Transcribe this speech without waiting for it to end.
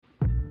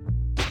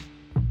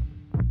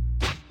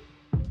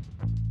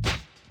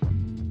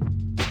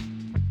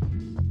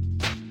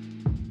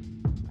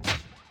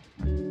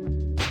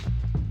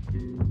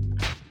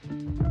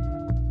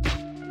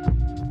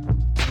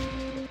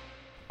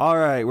All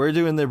right, we're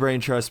doing the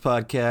Brain Trust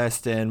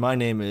podcast, and my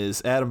name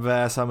is Adam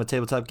Vass. I'm a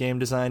tabletop game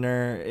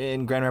designer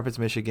in Grand Rapids,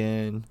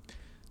 Michigan.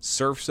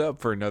 Surfs up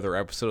for another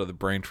episode of the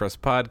Brain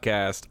Trust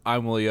podcast.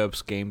 I'm Willie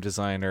Opes, game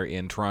designer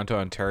in Toronto,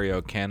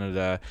 Ontario,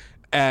 Canada.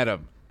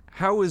 Adam,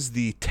 how is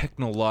the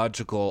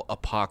technological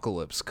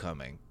apocalypse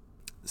coming?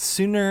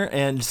 Sooner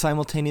and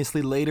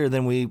simultaneously later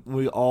than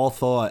we all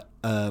thought.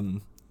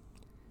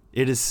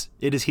 It is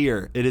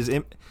here. It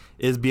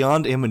is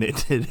beyond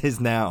imminent. It is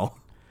now.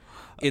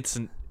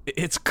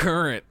 It's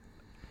current.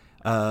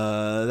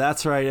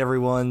 That's right,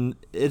 everyone.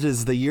 It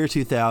is the year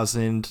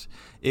 2000.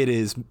 It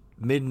is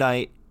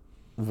midnight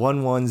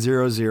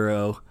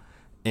 1100,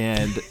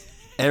 and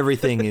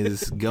everything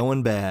is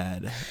going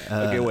bad.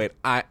 Okay, wait.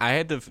 I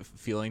had the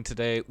feeling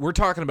today. We're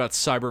talking about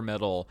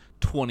Cybermetal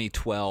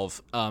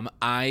 2012.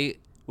 I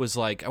was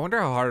like, I wonder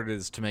how hard it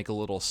is to make a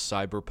little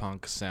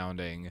cyberpunk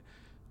sounding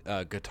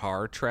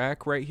guitar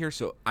track right here.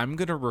 So I'm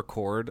gonna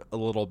record a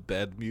little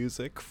bed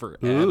music for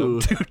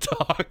Adam to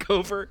talk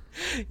over,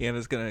 and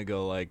it's gonna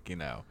go like, you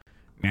know.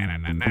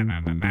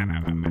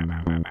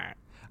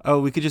 Oh,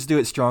 we could just do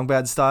it strong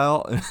bad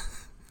style.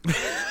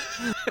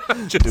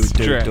 Just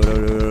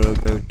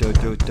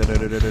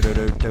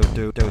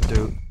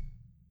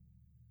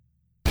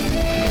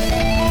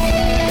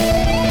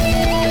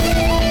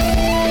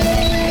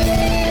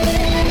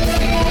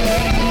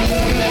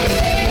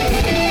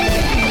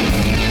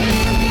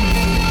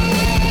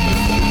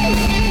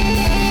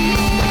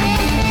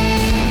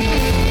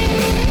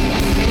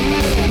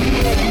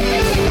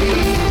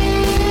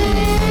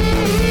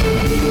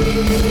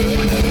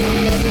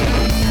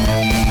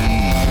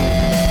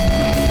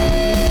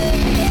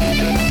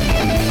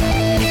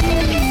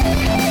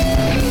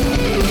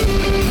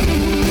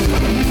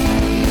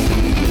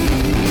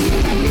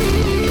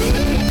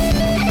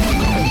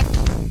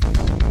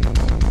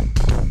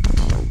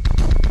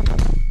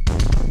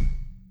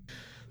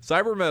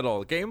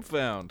Cybermetal game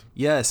found.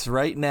 Yes,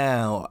 right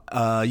now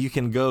you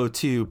can go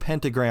to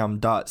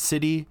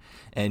pentagram.city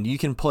and you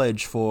can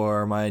pledge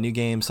for my new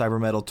game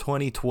Cybermetal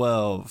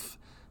 2012.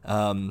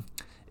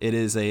 It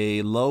is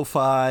a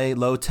lo-fi,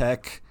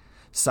 low-tech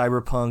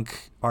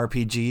cyberpunk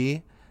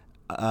RPG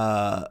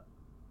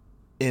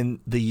in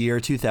the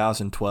year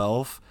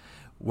 2012,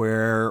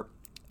 where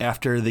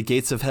after the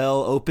gates of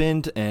hell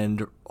opened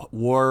and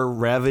war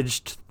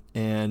ravaged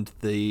and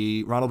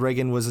the Ronald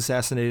Reagan was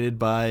assassinated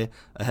by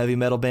a heavy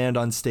metal band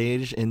on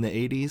stage in the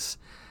 80s,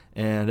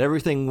 and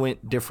everything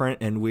went different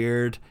and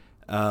weird.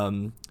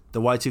 The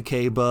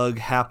Y2K bug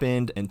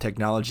happened, and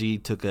technology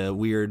took a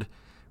weird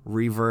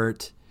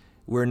revert.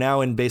 We're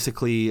now in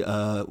basically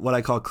what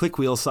I call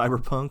clickwheel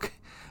cyberpunk.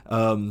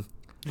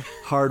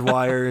 Hard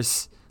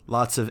wires,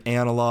 lots of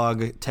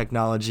analog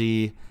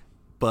technology,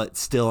 but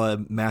still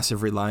a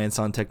massive reliance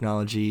on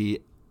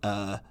technology.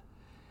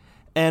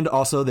 And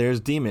also there's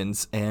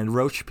demons and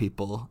roach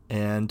people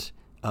and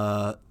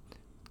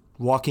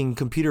walking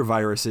computer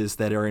viruses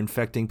that are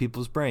infecting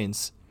people's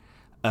brains.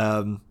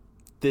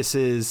 This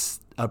is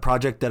a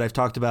project that I've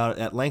talked about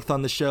at length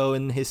on the show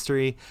in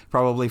history,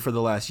 probably for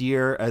the last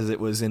year, as it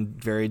was in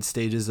varied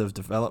stages of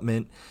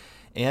development.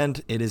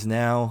 And it is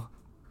now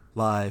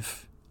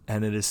live.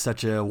 And it is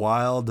such a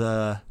wild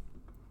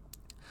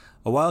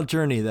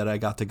journey that I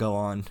got to go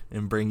on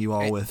and bring you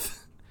all with.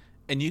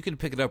 And you can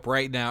pick it up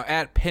right now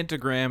at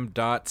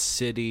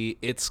pentagram.city.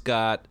 It's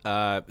got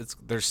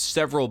there's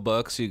several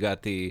books. You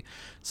got the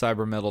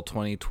Cybermetal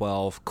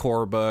 2012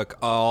 core book,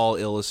 all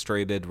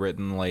illustrated,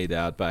 written, laid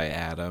out by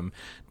Adam.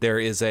 There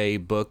is a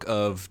book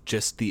of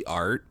just the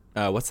art.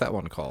 What's that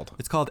one called?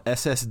 It's called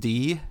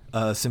SSD,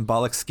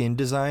 Symbolic Skin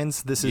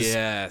Designs. This is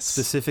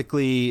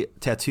specifically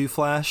tattoo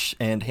flash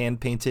and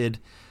hand-painted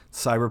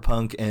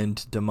cyberpunk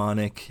and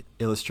demonic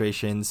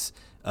illustrations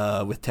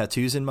with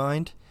tattoos in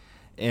mind.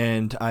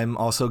 And I'm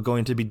also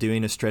going to be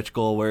doing a stretch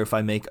goal where if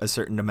I make a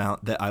certain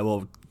amount that I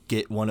will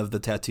get one of the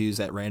tattoos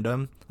at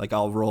random. Like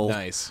I'll roll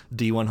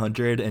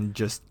D100 and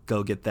just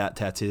go get that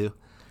tattoo.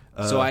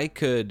 So I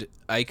could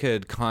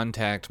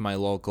contact my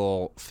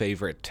local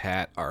favorite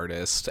tat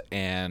artist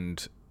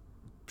and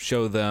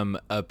show them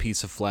a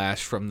piece of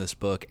flash from this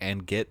book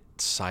and get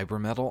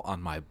cybermetal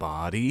on my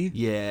body.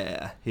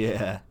 Yeah.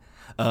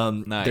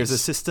 Nice. There's a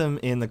system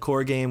in the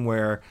core game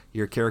where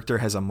your character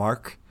has a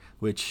mark,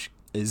 which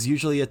is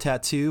usually a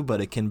tattoo, but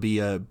it can be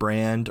a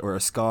brand or a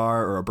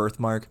scar or a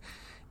birthmark.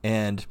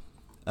 And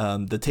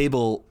the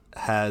table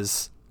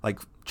has like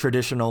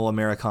traditional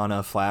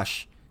Americana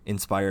Flash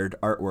inspired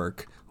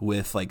artwork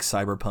with like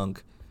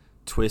cyberpunk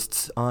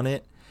twists on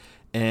it.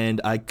 And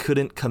I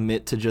couldn't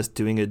commit to just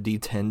doing a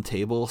D10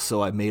 table,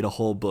 so I made a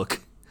whole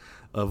book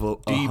of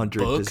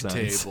 100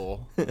 designs.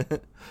 Table.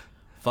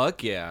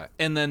 Fuck yeah.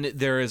 And then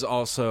there is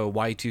also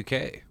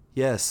Y2K.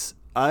 Yes.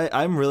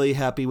 I'm really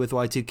happy with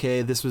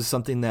Y2K. This was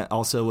something that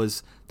also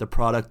was the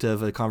product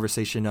of a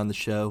conversation on the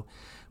show.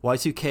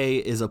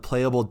 Y2K is a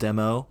playable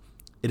demo.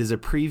 It is a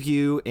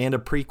preview and a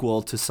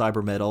prequel to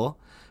Cybermetal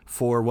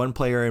for one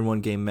player and one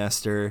game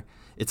master.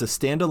 It's a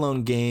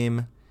standalone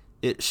game.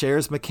 It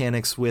shares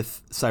mechanics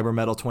with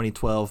Cybermetal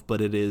 2012, but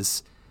it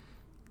is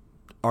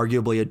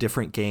arguably a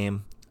different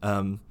game.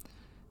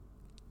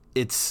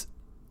 It's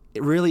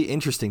really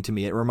interesting to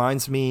me. It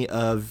reminds me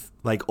of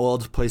like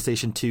old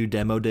PlayStation 2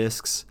 demo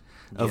discs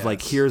of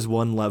like, here's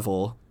one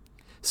level.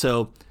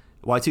 So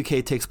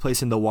Y2K takes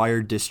place in the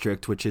Wired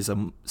District, which is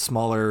a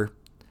smaller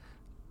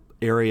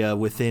area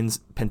within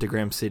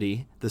Pentagram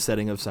City, the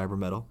setting of Cyber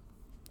Metal.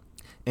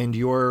 And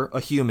you're a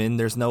human.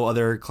 There's no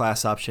other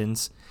class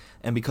options.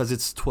 And because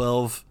it's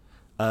 12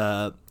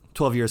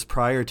 years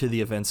prior to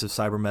the events of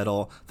Cyber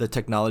Metal, the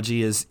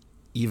technology is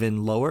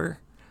even lower.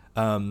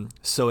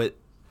 So it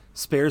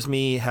spares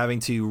me having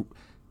to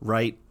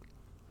write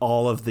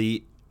all of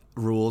the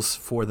rules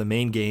for the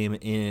main game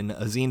in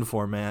a zine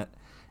format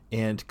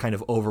and kind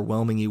of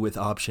overwhelming you with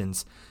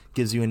options.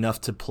 Gives you enough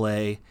to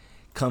play.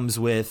 Comes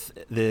with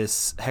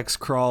this hex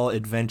crawl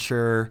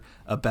adventure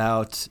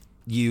about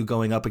you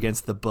going up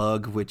against the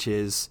bug, which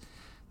is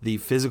the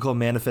physical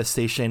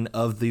manifestation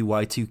of the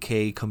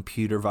Y2K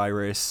computer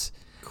virus.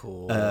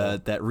 Cool.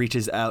 That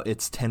reaches out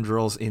its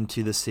tendrils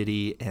into the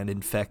city and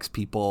infects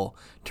people,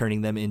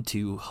 turning them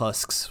into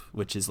husks,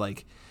 which is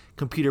like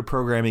computer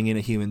programming in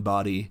a human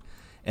body.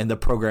 And the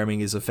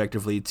programming is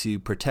effectively to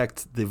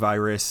protect the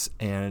virus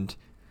and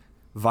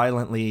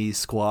violently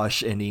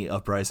squash any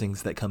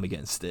uprisings that come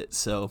against it.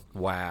 So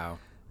wow.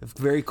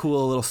 Very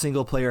cool little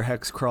single-player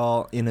hex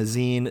crawl in a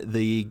zine.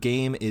 The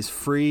game is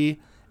free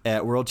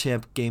at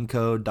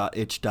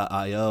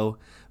worldchampgamecode.itch.io,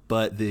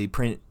 but the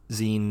print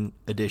zine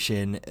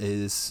edition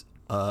is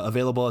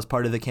available as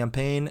part of the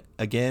campaign,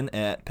 again,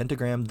 at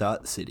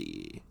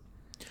pentagram.city.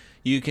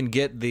 You can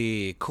get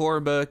the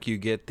core book, you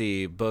get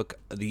the book,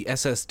 the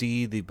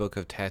SSD, the Book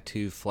of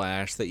Tattoo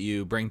Flash that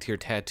you bring to your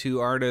tattoo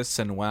artists,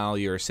 and while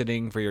you're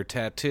sitting for your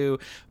tattoo,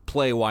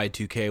 play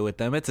Y2K with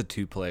them. It's a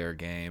 2-player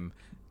game.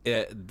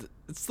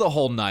 It's the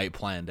whole night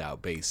planned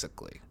out,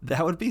 basically.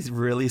 That would be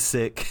really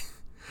sick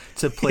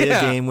to play a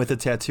game with a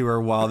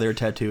tattooer while they're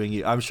tattooing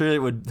you. I'm sure it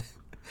would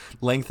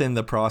lengthen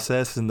the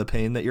process and the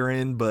pain that you're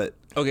in, but...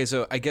 Okay,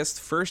 so I guess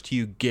first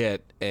you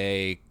get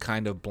a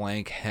kind of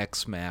blank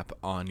hex map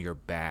on your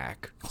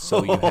back,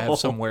 so you have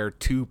somewhere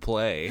to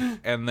play,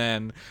 and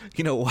then,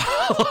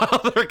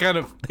 while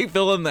they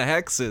fill in the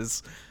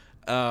hexes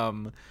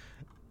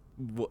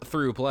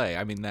through play.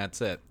 I mean, that's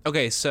it.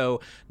 Okay,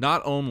 so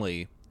not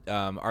only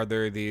are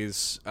there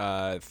these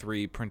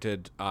 3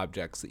 printed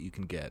objects that you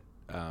can get,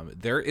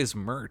 there is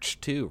merch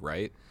too,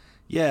 right?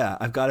 Yeah,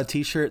 I've got a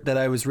t-shirt that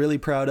I was really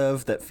proud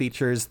of that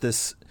features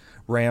this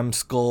ram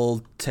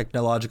skull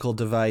technological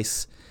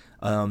device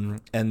and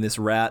this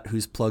rat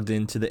who's plugged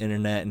into the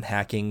internet and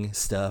hacking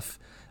stuff.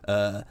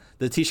 The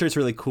t-shirt's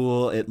really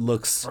cool. It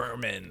looks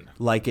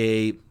like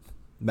a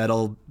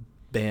metal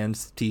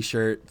band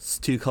t-shirt. It's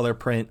 2-color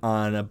print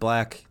on a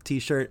black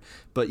t-shirt,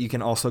 but you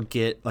can also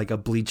get like a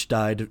bleach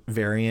dyed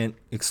variant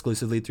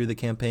exclusively through the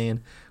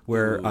campaign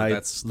where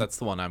that's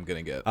the one I'm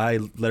gonna get. I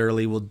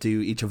literally will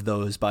do each of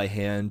those by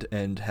hand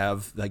and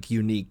have like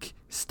unique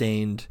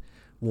stained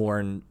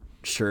worn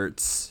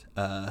shirts,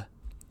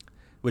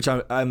 which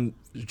I'm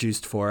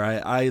juiced for.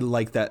 I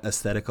like that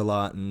aesthetic a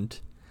lot, and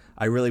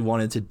I really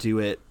wanted to do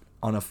it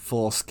on a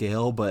full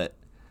scale, but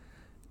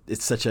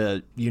it's such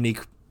a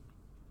unique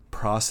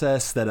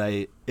process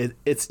that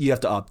you have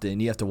to opt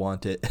in. You have to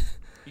want it.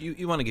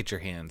 You want to get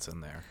your hands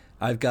in there.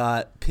 I've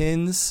got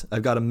pins.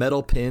 I've got a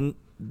metal pin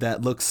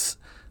that looks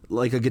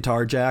like a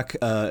guitar jack.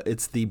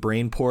 It's the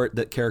brain port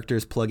that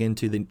characters plug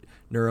into the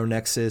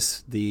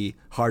NeuroNexus, the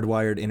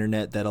hardwired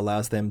internet that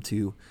allows them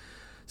to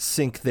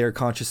sync their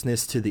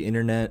consciousness to the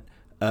internet.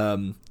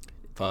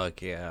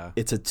 Fuck yeah.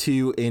 It's a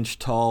 2-inch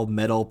tall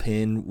metal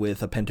pin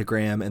with a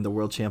pentagram and the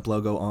World Champ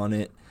logo on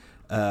it.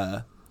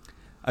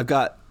 I've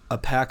got a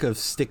pack of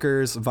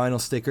stickers,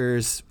 vinyl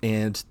stickers,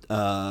 and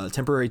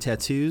temporary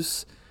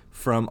tattoos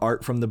from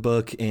art from the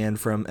book and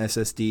from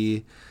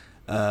SSD.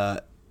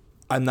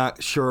 I'm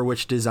not sure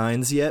which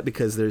designs yet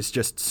because there's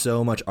just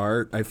so much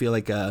art. I feel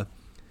like I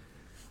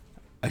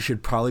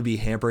should probably be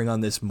hampering on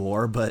this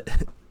more, but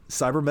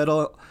Cyber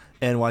Metal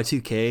and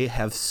Y2K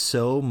have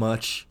so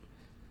much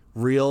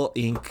real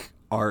ink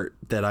art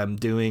that I'm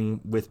doing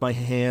with my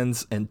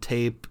hands and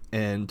tape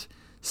and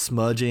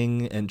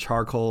smudging and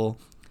charcoal.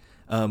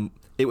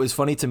 It was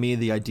funny to me,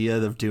 the idea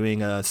of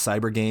doing a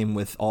cyber game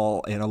with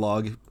all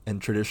analog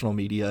and traditional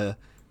media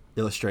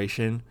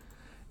illustration.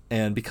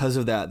 And because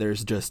of that,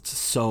 there's just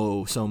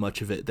so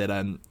much of it that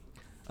I'm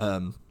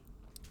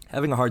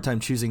having a hard time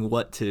choosing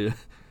what to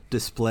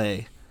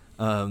display.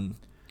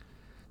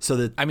 So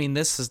that I mean,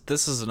 this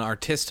is an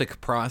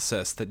artistic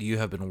process that you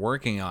have been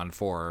working on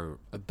for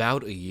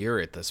about a year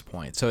at this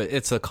point. So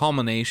it's a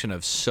culmination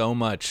of so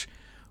much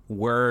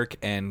work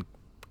and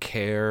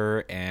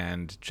care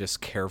and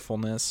just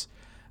carefulness.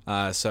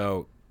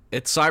 So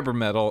it's Cyber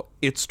Metal,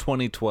 it's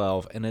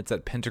 2012, and it's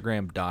at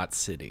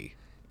pentagram.city.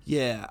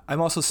 Yeah,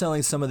 I'm also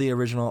selling some of the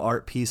original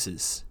art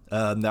pieces.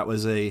 That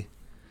was a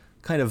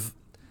kind of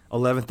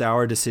 11th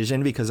hour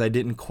decision because I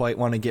didn't quite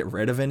want to get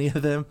rid of any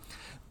of them.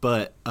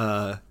 But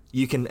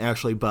you can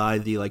actually buy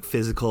the like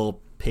physical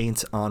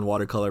paint on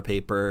watercolor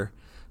paper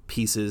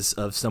pieces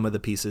of some of the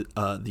pieces,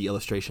 the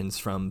illustrations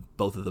from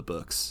both of the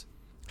books.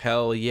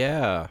 Hell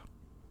yeah.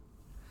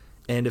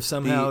 And if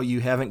somehow you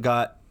haven't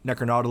got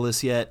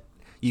Necronautilus yet,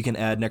 you can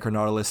add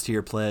Necronautilus to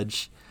your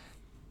pledge.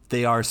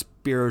 They are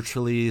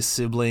spiritually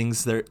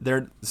siblings.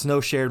 There's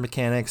no shared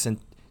mechanics and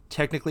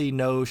technically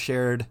no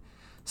shared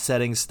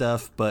setting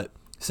stuff, but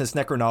since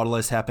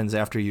Necronautilus happens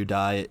after you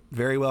die, it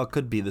very well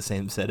could be the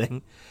same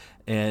setting.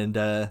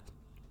 And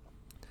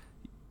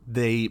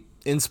they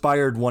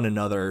inspired one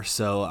another,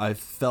 so I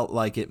felt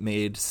like it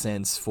made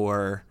sense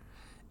for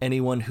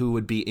anyone who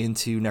would be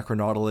into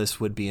Necronautilus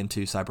would be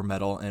into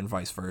Cybermetal and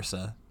vice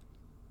versa.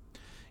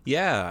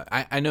 Yeah,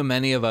 I know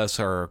many of us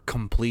are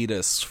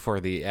completists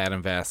for the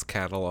Adam Vast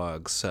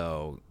catalog,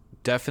 so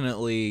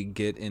definitely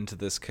get into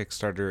this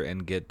Kickstarter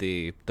and get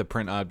the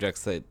print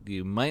objects that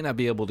you might not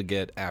be able to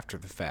get after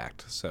the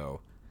fact.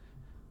 So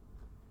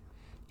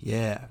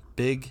yeah,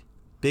 big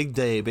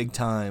day, big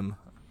time.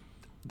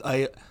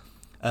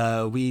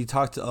 We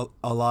talked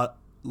a lot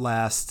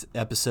last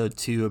episode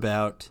too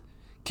about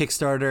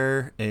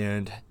Kickstarter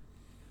and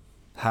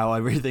how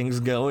everything's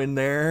going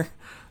there.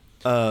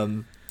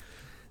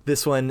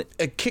 This one,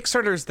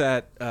 Kickstarter's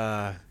that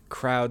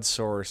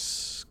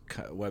crowdsource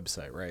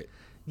website, right?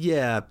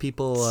 Yeah,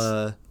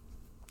 people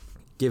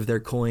give their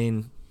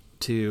coin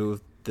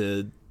to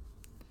the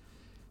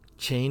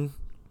chain.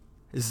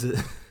 Is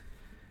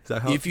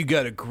that how? If you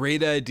got a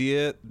great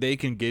idea, they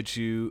can get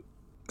you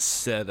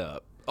set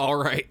up. All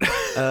right.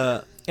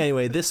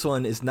 Anyway, this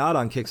one is not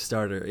on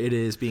Kickstarter. It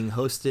is being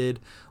hosted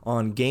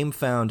on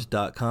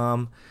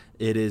GameFound.com.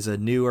 It is a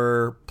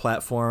newer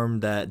platform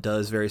that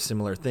does very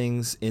similar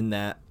things in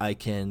that I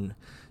can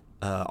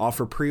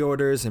offer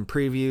pre-orders and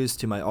previews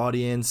to my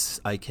audience.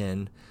 I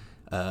can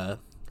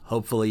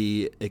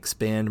hopefully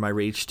expand my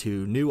reach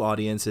to new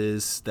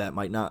audiences that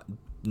might not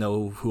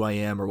know who I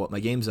am or what my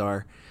games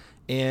are.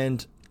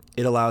 And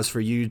it allows for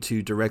you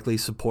to directly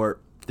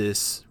support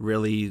this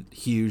really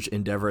huge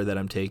endeavor that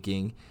I'm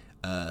taking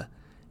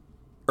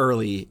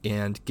early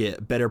and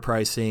get better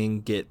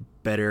pricing, get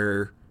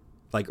better,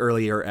 like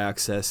earlier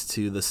access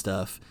to the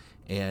stuff,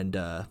 and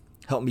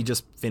help me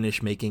just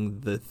finish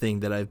making the thing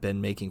that I've been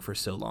making for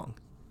so long.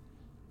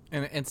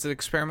 And it's an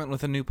experiment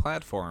with a new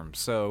platform,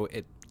 so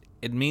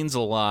it means a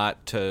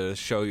lot to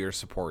show your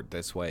support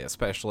this way,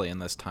 especially in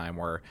this time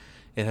where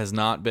it has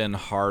not been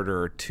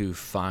harder to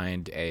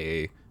find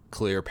a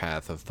clear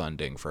path of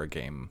funding for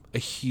a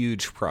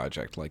huge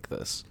project like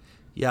this.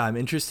 Yeah, I'm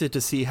interested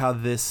to see how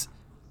this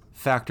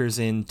factors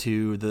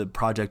into the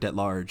project at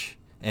large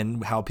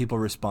and how people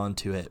respond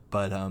to it.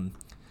 But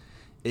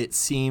it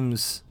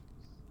seems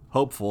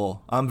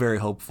hopeful. I'm very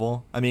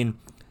hopeful. I mean,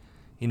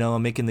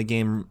 I'm making the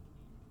game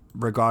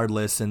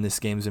regardless, and this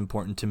game's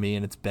important to me,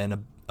 and it's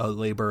been a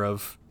labor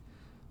of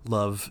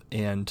love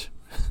and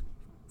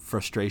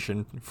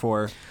frustration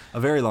for a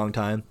very long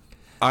time.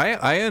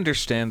 I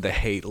understand the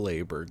hate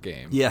labor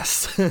game.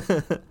 Yes.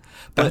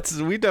 But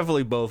we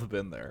definitely both have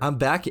been there. I'm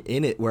back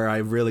in it where I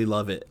really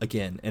love it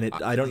again. And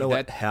I don't know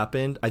what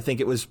happened. I think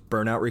it was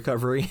burnout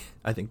recovery.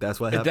 I think that's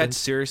what happened. That's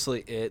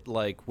seriously it.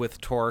 Like with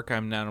Torque,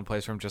 I'm now in a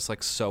place where I'm just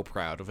like so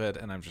proud of it.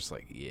 And I'm just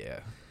like, yeah,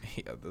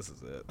 this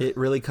is it. It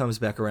really comes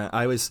back around.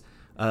 I was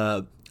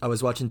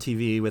watching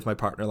TV with my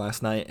partner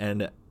last night,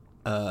 and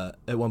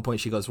at one point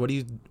she goes, what do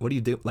you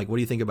do? Like, what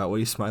do you think about? What are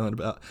you smiling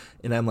about?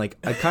 And I'm like,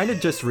 I kind of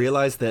just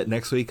realized that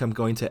next week I'm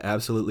going to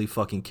absolutely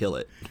fucking kill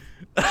it.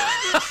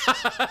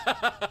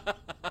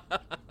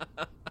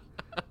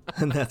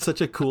 And that's such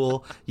a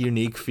cool,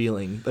 unique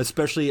feeling,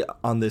 especially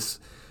on this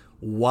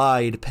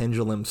wide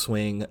pendulum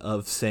swing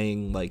of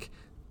saying, like,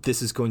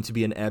 this is going to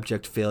be an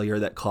abject failure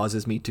that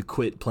causes me to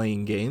quit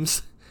playing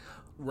games.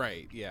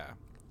 Right, yeah.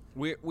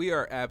 We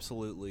are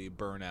absolutely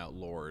burnout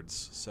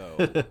lords,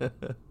 so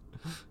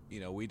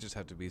we just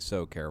have to be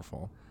so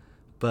careful.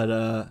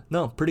 But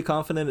no, pretty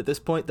confident at this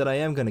point that I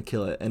am going to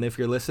kill it. And if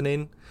you're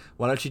listening,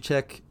 why don't you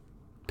check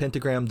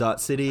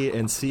pentagram.city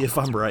and see if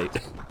I'm right.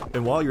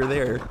 And while you're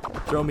there,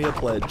 throw me a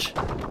pledge.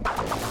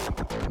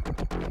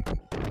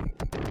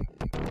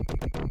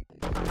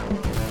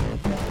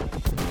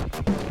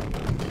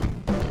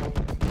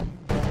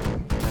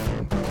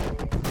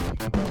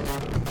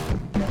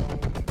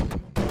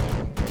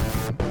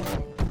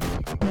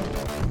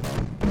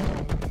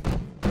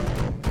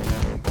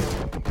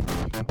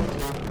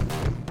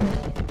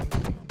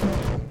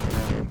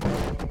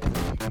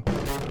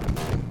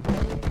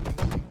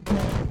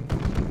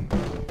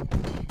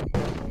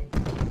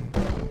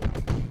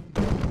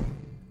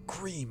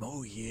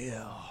 Oh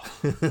yeah.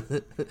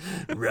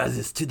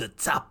 Rises to the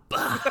top.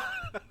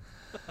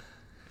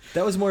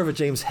 That was more of a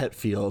James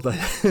Hetfield.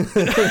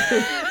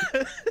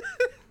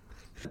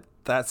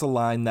 That's a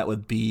line that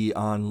would be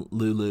on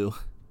Lulu.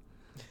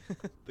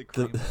 The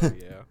cream, oh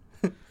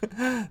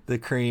yeah. The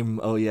cream,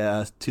 oh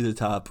yeah, to the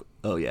top,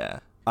 oh yeah.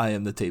 I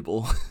am the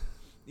table.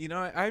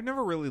 I've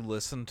never really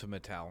listened to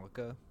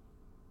Metallica.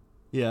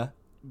 Yeah.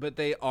 But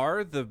they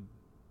are the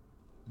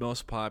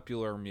most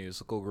popular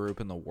musical group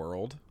in the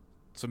world.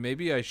 So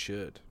maybe I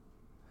should.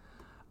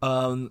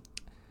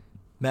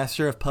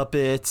 Master of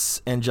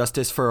Puppets and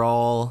Justice for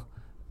All,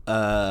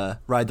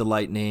 Ride the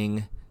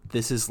Lightning.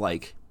 This is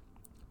like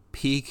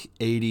peak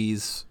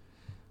 80s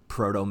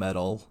proto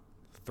metal.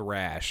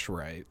 Thrash,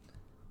 right?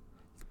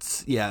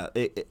 Yeah,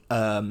 it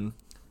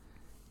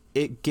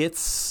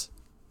gets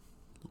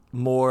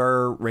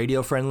more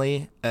radio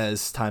friendly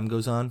as time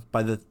goes on.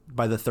 By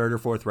the third or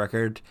fourth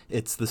record,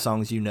 it's the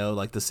songs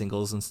like the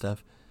singles and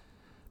stuff.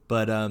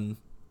 But and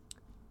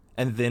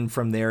then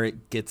from there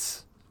it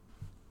gets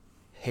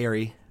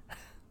hairy.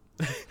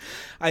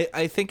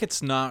 I think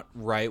it's not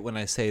right when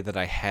I say that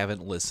I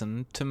haven't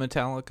listened to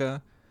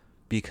Metallica,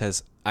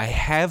 because I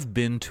have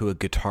been to a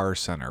Guitar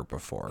Center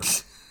before.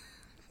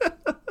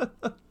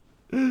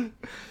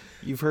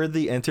 You've heard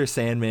the Enter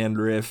Sandman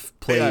riff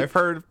play. Yeah, I've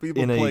heard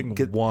people in playing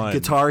one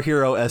Guitar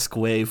Hero-esque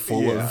way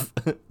full of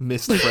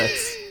missed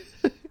frets.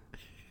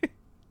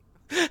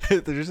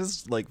 There's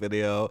this like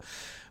video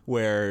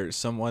where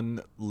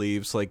someone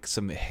leaves like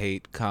some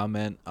hate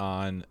comment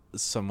on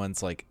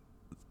someone's like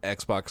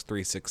Xbox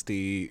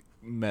 360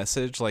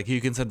 message. Like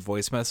you can send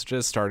voice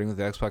messages starting with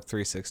the Xbox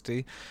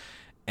 360,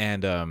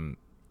 and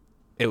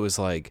it was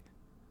like,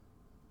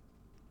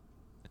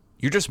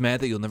 "You're just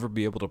mad that you'll never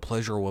be able to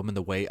pleasure a woman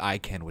the way I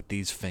can with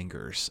these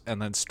fingers," and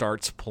then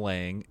starts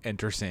playing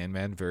Enter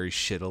Sandman very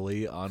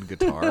shittily on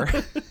guitar.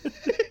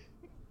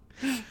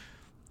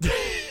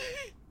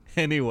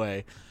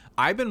 Anyway,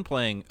 I've been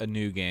playing a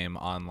new game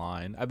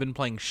online. I've been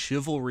playing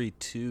Chivalry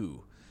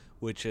 2,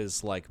 which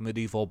is like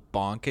medieval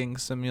bonking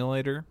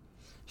simulator.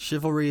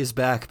 Chivalry is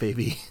back,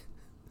 baby.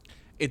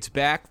 It's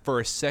back for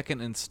a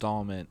second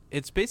installment.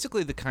 It's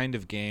basically the kind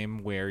of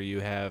game where you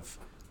have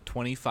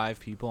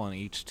 25 people on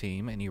each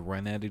team and you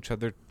run at each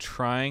other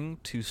trying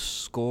to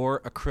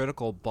score a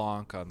critical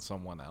bonk on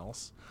someone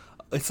else.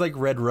 It's like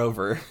Red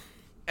Rover.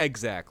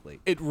 Exactly.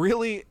 It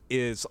really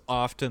is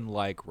often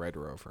like Red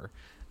Rover.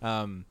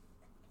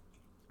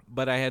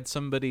 But I had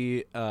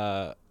somebody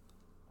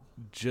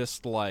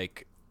just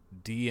like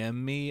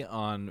DM me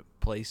on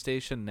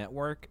PlayStation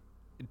Network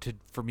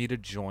for me to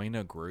join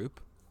a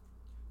group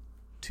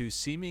to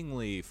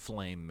seemingly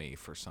flame me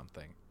for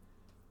something.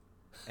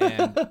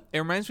 And it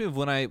reminds me of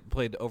when I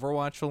played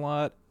Overwatch a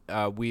lot.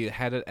 We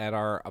had it at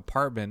our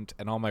apartment,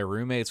 and all my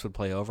roommates would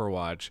play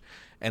Overwatch,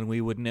 and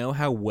we would know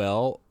how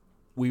well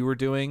we were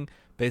doing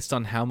based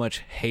on how much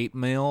hate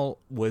mail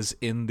was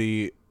in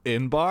the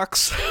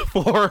inbox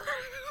for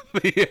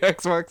the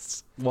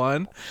Xbox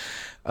One.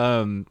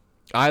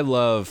 I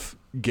love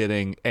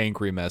getting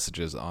angry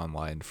messages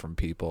online from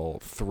people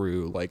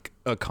through like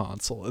a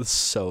console. It's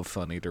so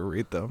funny to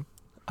read them.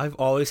 I've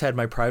always had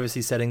my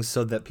privacy settings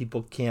so that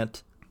people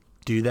can't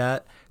do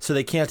that. So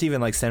they can't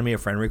even like send me a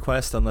friend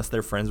request unless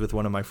they're friends with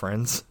one of my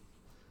friends.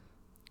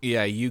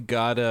 Yeah, you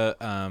gotta,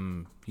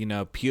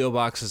 P.O.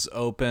 Box is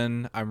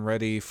open. I'm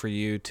ready for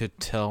you to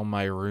tell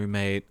my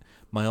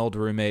old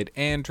roommate,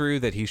 Andrew,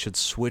 that he should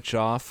switch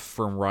off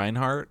from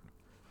Reinhardt.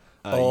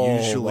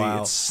 Usually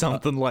wow. It's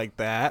something like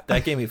that.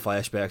 That gave me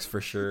flashbacks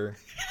for sure.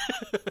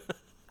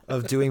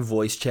 Of doing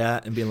voice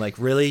chat and being like,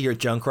 really, you're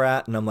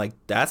Junkrat? And I'm like,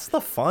 that's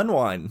the fun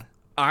one.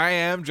 I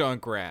am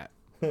Junkrat.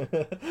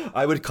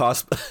 I would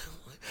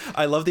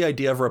I love the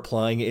idea of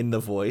replying in the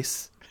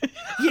voice.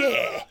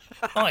 Yeah,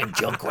 I'm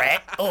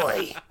Junkrat.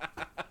 Oi.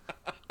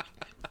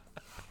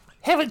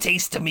 Have a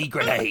taste of me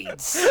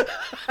grenades.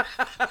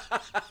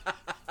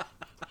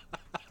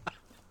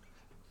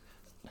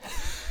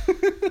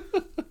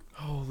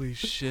 Holy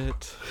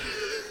shit.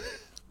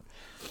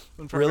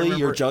 Really?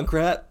 You're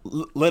Junkrat?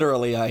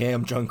 Literally, I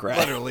am Junkrat.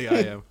 Literally, I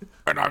am.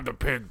 And I'm the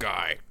pig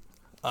guy.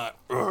 I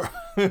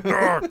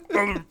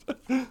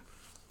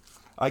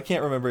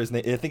can't remember his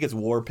name. I think it's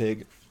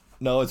Warpig.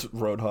 No, it's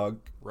Roadhog.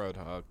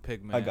 Roadhog.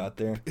 Pigman. I got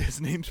there.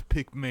 His name's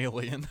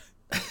Pygmalion.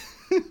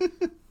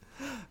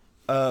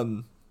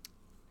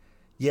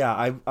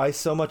 Yeah, I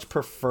so much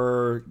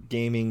prefer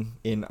gaming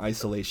in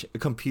isolation,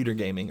 computer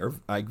gaming or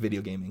like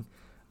video gaming.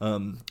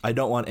 I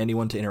don't want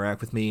anyone to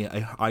interact with me.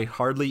 I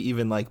hardly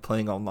even like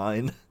playing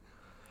online.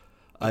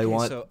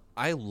 So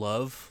I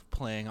love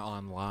playing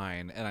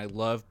online, and I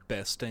love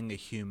besting a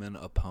human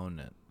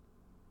opponent.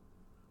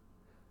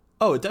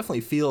 Oh, it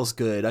definitely feels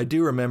good. I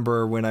do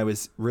remember when I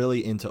was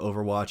really into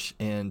Overwatch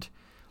and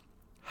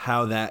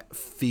how that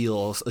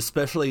feels,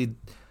 especially,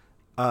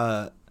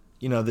 the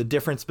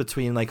difference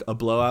between like a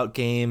blowout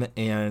game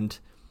and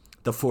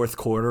the fourth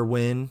quarter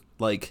win,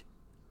 like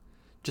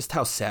just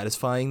how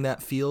satisfying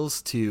that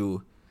feels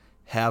to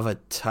have a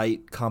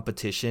tight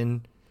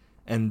competition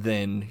and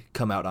then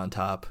come out on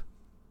top.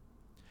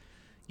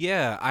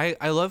 Yeah,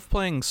 I love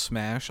playing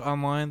Smash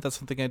online. That's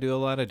something I do a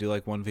lot. I do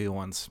like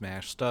 1v1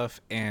 Smash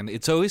stuff, and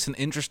it's always an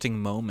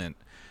interesting moment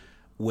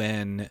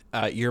when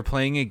you're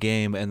playing a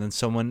game and then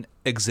someone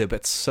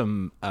exhibits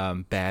some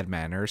bad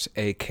manners,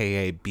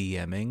 aka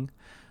BMing,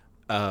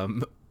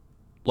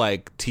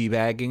 like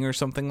teabagging or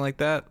something like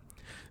that,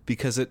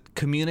 because it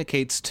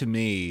communicates to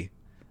me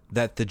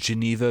that the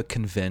Geneva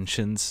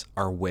Conventions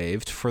are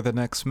waived for the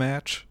next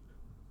match.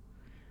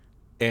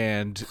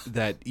 And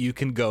that you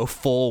can go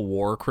full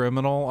war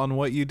criminal on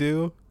what you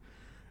do.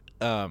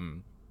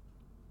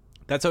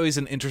 That That's always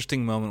an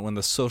interesting moment when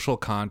the social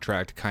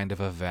contract kind of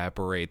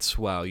evaporates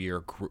while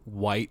you're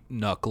white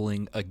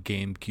knuckling a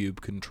GameCube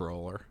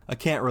controller. I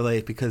can't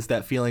relate because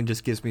that feeling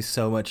just gives me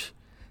so much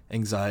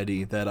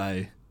anxiety that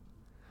I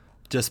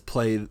just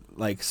play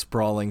like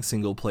sprawling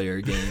single player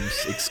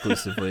games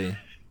exclusively.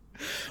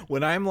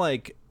 When I'm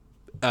like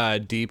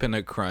deep in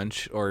a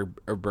crunch or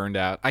burned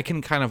out, I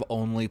can kind of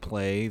only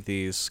play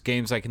these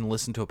games I can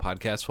listen to a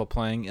podcast while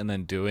playing and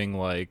then doing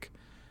like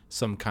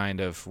some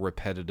kind of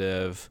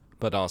repetitive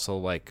but also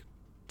like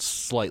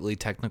slightly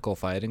technical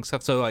fighting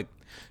stuff. So like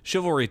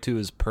Chivalry 2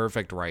 is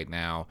perfect right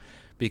now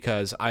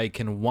because I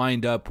can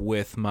wind up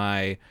with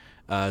my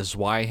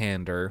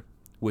Zweihander,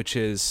 which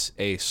is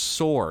a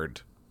sword,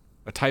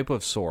 a type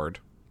of sword.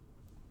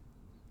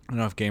 I don't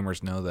know if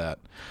gamers know that.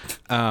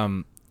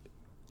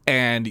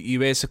 And you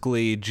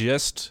basically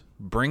just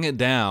bring it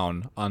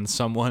down on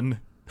someone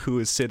who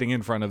is sitting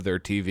in front of their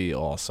TV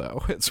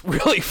also. It's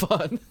really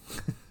fun.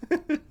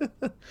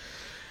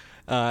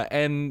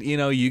 And, you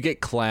know, you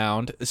get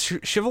clowned.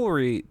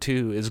 Chivalry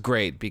 2 is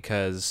great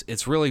because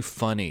it's really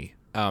funny.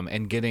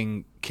 And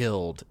getting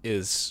killed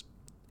is...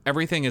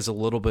 Everything is a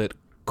little bit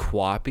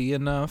quappy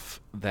enough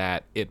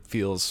that it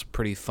feels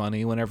pretty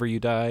funny whenever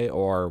you die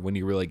or when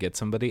you really get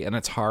somebody. And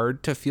it's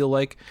hard to feel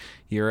like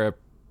you're a,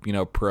 you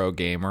know, pro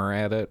gamer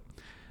at it.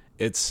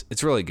 It's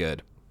really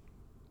good.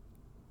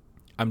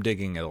 I'm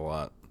digging it a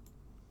lot.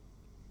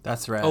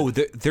 That's right. Oh,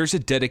 there's a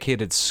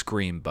dedicated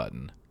scream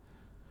button.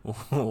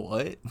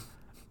 What?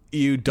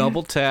 You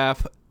double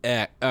tap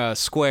at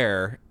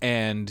square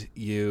and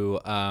you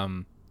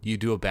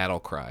do a battle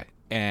cry,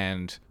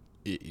 and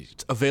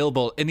it's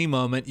available at any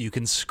moment. You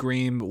can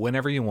scream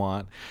whenever you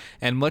want,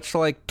 and much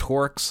like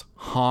Torque's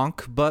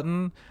honk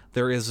button,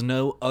 there is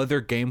no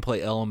other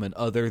gameplay element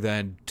other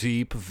than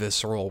deep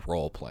visceral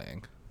role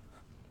playing.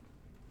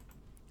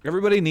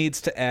 Everybody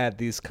needs to add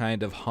these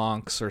kind of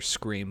honks or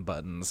scream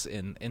buttons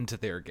into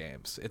their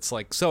games. It's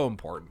like so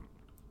important.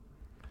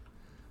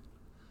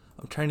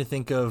 I'm trying to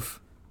think of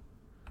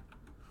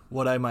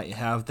what I might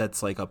have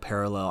that's like a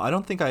parallel. I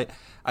don't think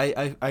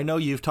I know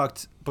you've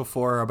talked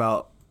before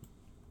about,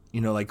 you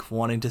know, like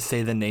wanting to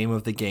say the name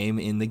of the game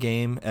in the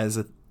game as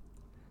a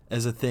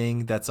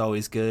thing. That's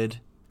always good.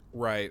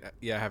 Right.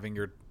 Yeah, having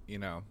your, you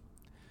know,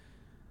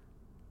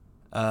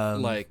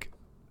 like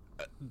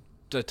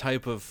the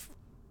type of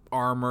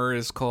armor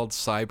is called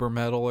cyber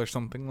metal or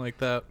something like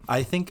that.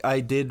 I think I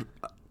did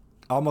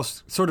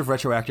almost sort of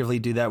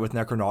retroactively do that with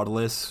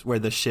Necronautilus, where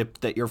the ship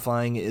that you're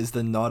flying is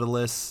the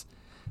Nautilus.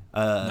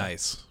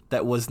 Nice.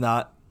 That was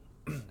not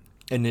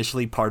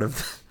initially part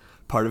of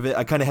it.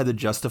 I kind of had to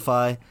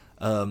justify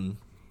the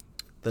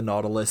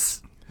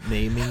Nautilus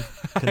naming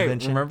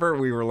convention. I remember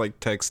we were like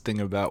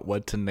texting about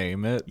what to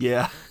name it.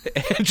 Yeah.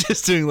 And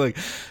just doing like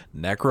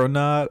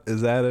Necronaut.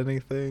 Is that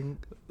anything?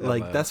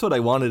 Like that's what I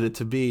wanted it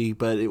to be,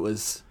 but it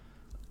was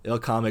a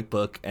comic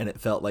book and it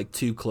felt like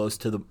too close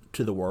to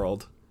the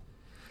world.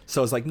 So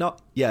I was like, no,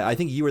 yeah, I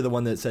think you were the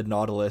one that said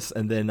Nautilus,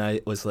 and then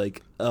I was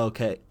like,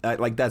 okay,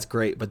 like that's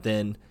great, but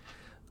then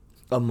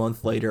a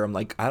month later, I'm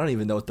like, I don't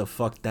even know what the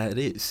fuck that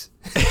is.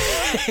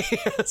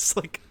 It's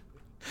like,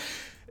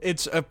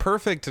 it's a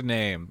perfect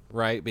name,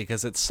 right?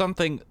 Because it's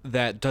something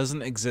that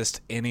doesn't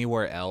exist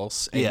anywhere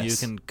else, and Yes. you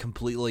can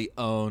completely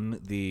own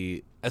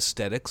the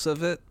aesthetics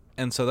of it.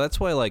 And so that's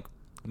why, like,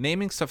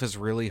 naming stuff is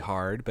really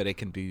hard, but it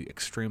can be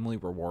extremely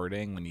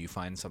rewarding when you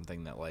find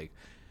something that, like,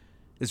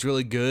 is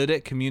really good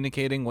at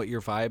communicating what your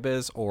vibe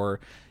is, or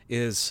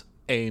is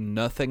a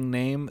nothing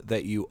name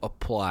that you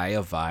apply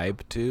a vibe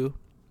to.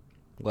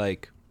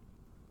 Like,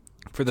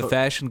 for the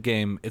fashion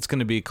game, it's going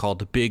to be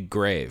called Big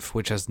Grave,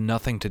 which has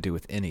nothing to do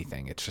with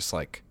anything. It's just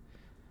like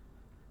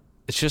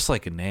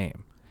a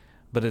name,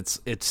 but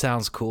it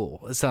sounds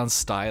cool. It sounds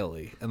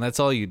stylish, and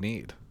that's all you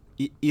need.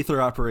 Ether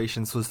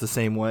Operations was the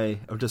same way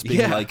of just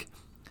being like,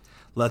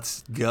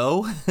 let's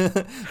go.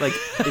 Like,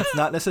 it's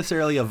not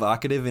necessarily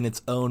evocative in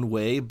its own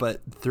way,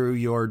 but through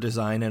your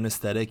design and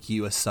aesthetic,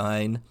 you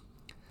assign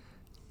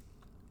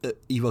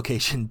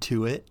evocation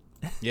to it.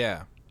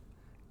 Yeah.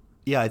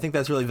 Yeah, I think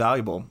that's really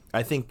valuable.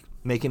 I think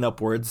making up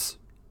words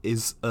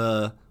is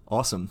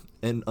awesome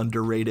and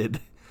underrated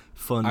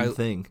fun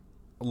thing.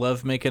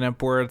 Love making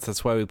up words.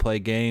 That's why we play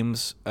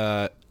games.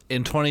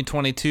 In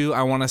 2022,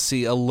 I want to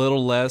see a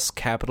little less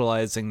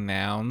capitalizing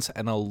nouns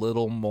and a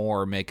little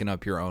more making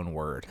up your own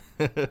word.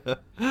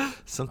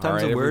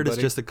 Sometimes a word is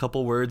just a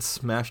couple words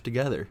smashed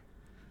together.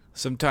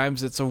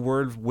 Sometimes it's a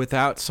word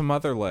without some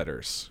other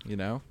letters, you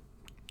know?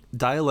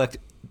 Dialect,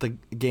 the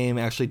game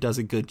actually does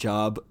a good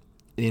job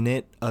in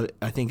it,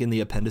 I think in the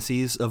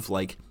appendices of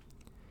like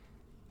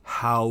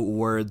how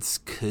words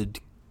could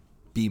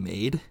be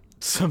made.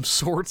 Some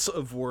sorts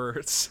of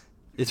words.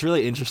 It's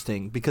really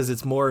interesting because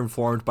it's more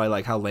informed by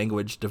like how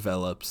language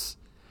develops,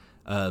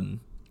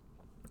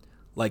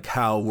 like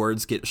how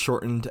words get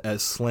shortened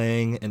as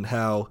slang and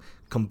how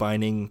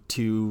combining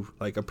two,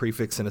 like a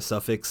prefix and a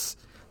suffix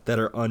that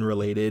are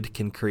unrelated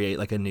can create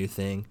like a new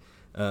thing.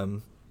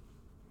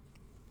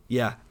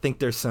 Yeah, I think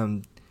there's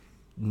some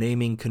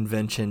naming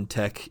convention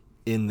tech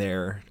in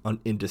there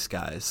in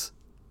disguise.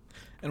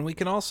 And we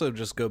can also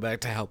just go back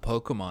to how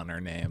Pokemon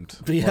are named.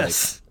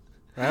 Yes.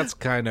 Like, that's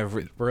kind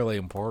of really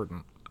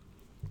important.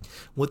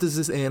 What does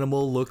this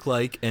animal look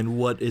like, and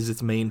what is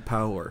its main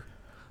power?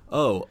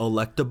 Oh,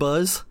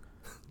 Electabuzz?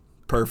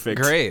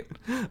 Perfect. Great.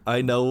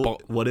 I know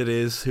what it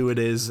is, who it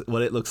is,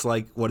 what it looks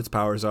like, what its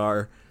powers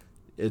are.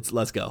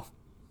 Let's go.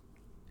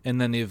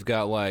 And then you've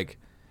got like,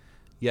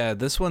 yeah,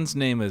 this one's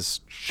name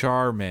is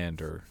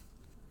Charmander.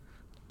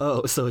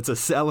 Oh, so it's a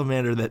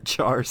salamander that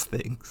chars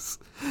things.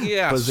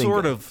 Yeah, Bazinga.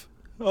 sort of.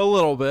 A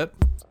little bit.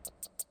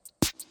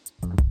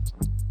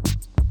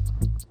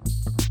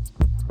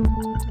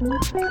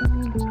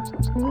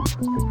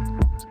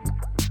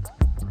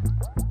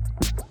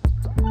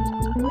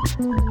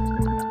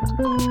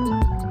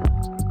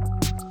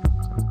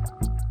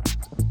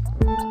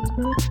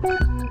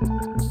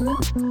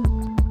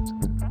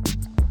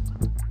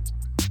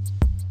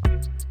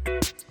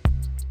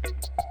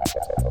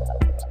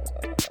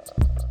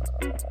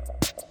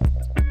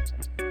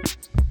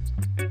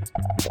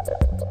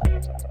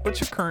 What's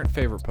your current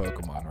favorite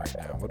Pokemon right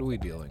now? What are we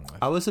dealing with?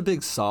 I was a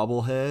big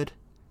Sobble head.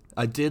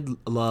 I did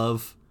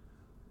love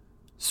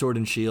Sword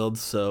and Shield,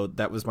 so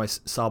that was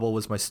Sobble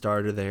was my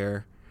starter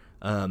there,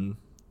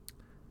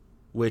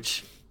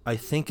 which I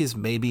think is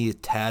maybe a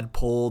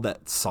tadpole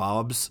that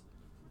sobs.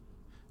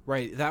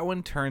 Right, that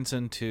one turns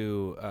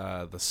into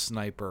the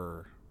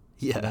sniper,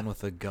 the Yeah, one with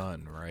the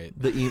gun, right?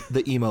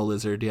 the emo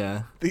lizard.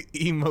 Yeah, The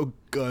emo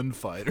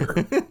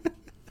gunfighter.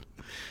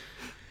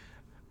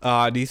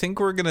 Do you think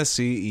we're gonna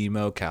see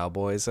emo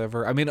cowboys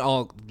ever? I mean,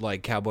 all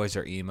like cowboys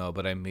are emo,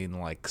 but I mean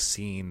like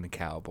scene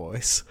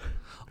cowboys.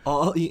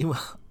 all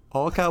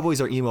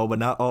cowboys are emo, but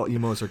not all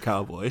emos are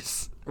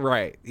cowboys.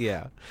 Right?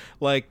 Yeah.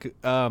 Like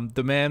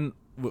the man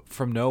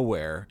from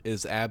nowhere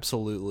is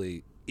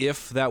absolutely.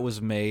 If that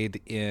was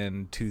made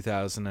in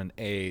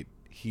 2008,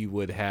 he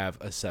would have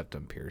a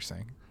septum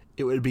piercing.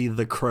 It would be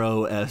the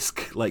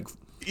Crow-esque, like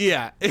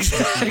Yeah,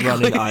 exactly.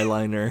 running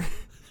eyeliner.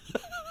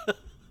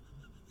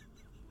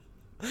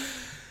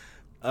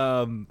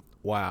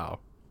 Wow.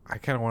 I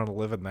kind of want to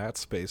live in that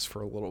space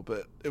for a little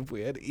bit if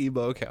we had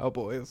emo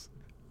cowboys.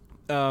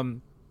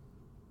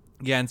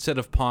 Yeah, instead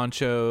of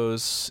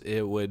ponchos,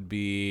 it would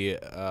be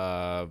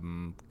a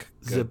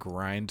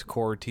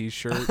grindcore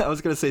t-shirt. I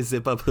was gonna say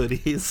zip up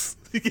hoodies.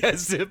 Yeah,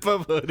 zip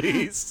up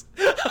hoodies.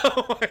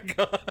 Oh my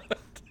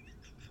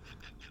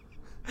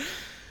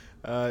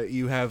god.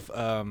 You have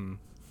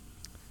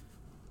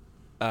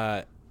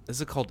is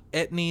it called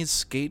Etnies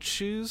skate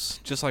shoes?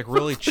 Just like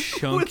really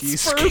chunky With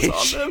spurs skate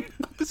on them.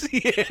 shoes.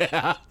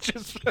 Yeah,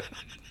 just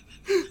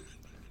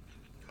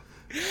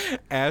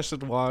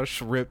acid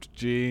wash ripped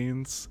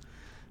jeans.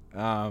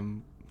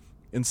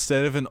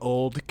 Instead of an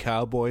old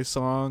cowboy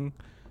song,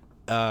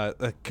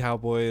 a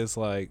cowboy is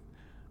like,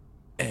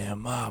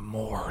 "Am I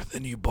more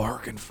than you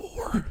bargained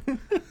for?"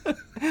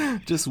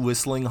 Just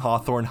whistling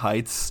Hawthorne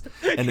Heights,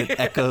 and it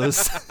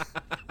echoes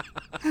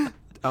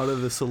out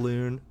of the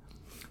saloon.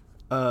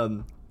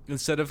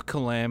 Instead of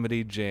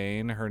Calamity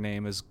Jane, her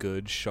name is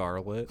Good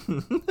Charlotte.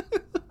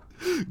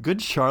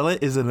 Good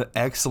Charlotte is an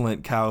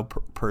excellent cow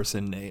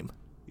person name.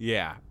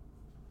 Yeah.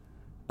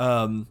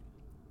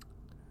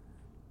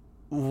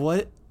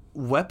 What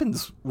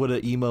weapons would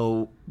a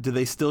emo? Do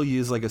they still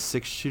use like a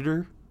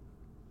 6-shooter?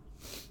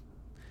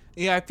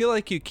 Yeah, I feel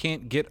like you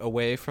can't get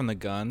away from the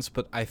guns,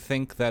 but I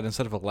think that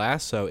instead of a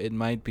lasso, it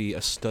might be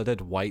a studded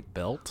white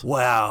belt.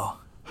 Wow.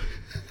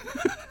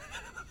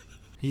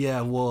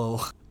 Yeah,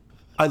 whoa.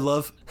 I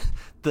love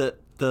the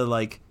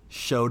like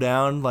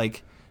showdown,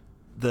 like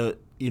the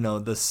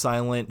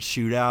silent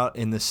shootout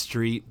in the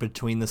street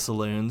between the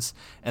saloons,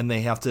 and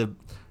they have to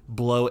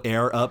blow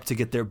air up to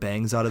get their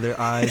bangs out of their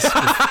eyes.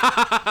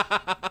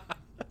 I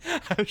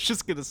was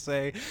just going to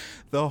say,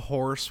 the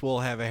horse will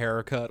have a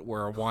haircut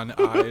where one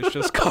eye is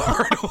just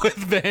covered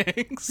with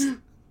bangs.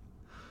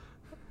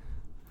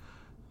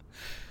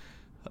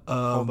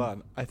 Hold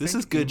on. I this think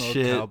is good Emo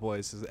shit.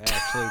 Cowboys is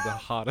actually the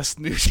hottest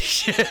new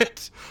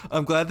shit.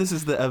 I'm glad this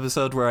is the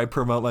episode where I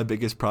promote my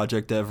biggest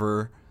project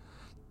ever.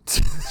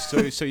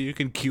 So you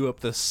can queue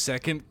up the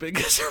second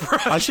biggest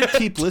project. I should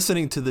keep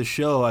listening to the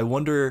show. I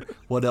wonder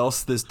what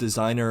else this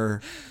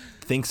designer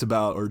thinks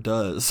about or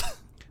does.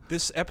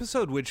 This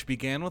episode, which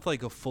began with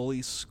like a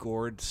fully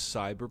scored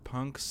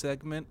cyberpunk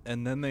segment,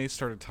 and then they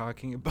started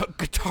talking about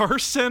Guitar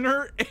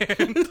Center,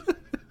 and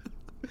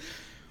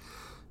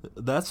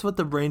That's what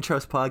the Brain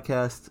Trust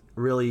podcast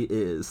really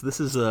is.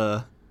 This is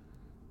a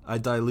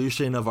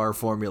dilution of our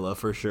formula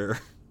for sure.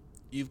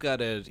 you've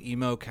got an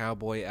emo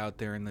cowboy out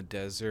there in the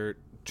desert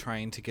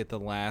trying to get the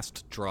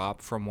last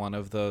drop from one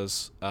of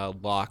those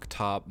lock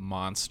top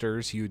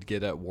monsters you'd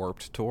get at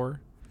Warped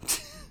Tour.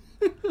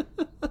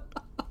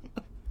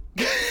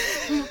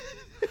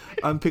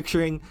 I'm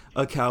picturing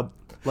a cow,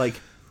 like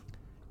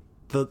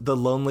the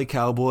lonely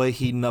cowboy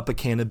heating up a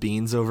can of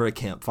beans over a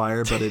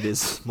campfire, but it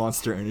is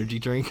Monster Energy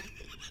drink.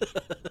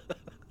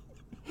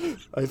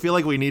 I feel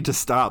like we need to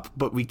stop,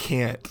 but we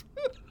can't.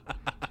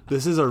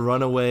 This is a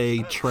runaway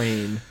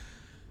train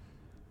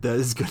that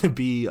is going to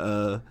be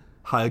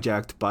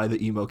hijacked by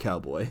the emo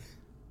cowboy.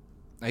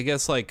 I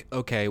guess like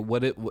okay,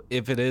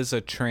 if it is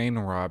a train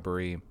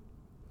robbery?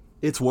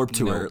 It's Warped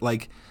Tour. know-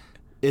 Like,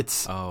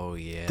 it's Oh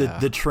yeah.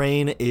 the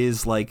train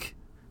is like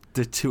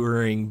the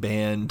touring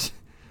band.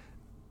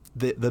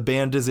 The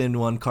band is in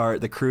one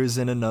cart, the crew's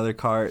in another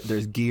cart.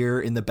 There's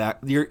gear in the back.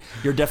 You're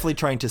definitely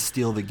trying to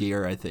steal the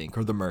gear, I think,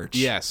 or the merch.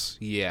 Yes,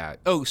 yeah.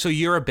 Oh, so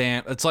you're a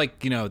band. It's like,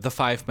 the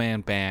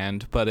 5-man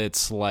band, but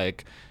it's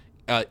like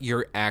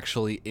you're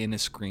actually in a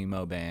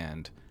screamo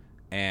band.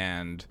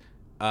 And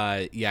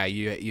yeah,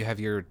 you have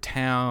your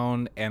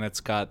town, and it's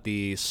got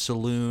the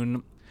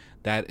saloon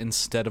that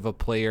instead of a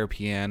player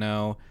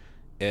piano,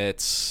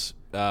 it's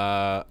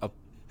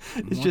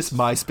It's just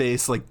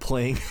MySpace like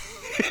playing,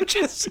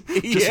 just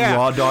just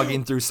raw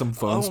dogging through some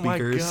phone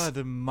speakers. Oh my god,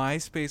 the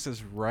MySpace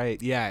is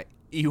right. Yeah,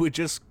 you would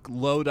just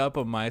load up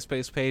a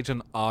MySpace page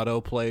and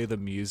autoplay the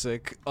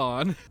music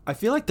on. I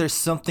feel like there's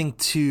something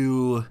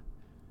to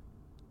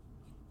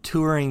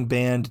touring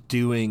band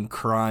doing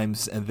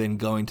crimes and then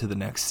going to the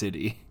next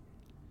city.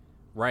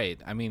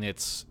 Right. I mean,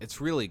 it's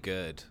really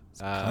good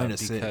kinda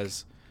sick.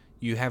 because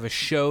you have a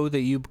show that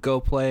you go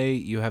play.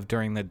 You have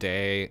during the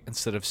day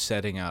instead of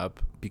setting up,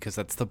 because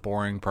that's the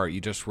boring part.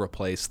 You just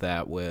replace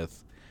that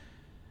with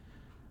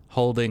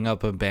holding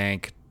up a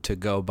bank to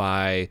go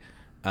buy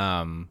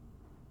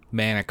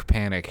Manic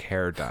Panic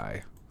hair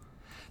dye.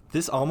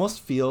 This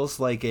almost feels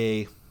like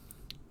a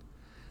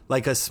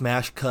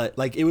smash cut.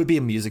 Like, it would be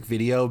a music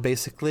video,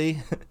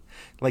 basically.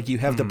 Like, you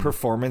have the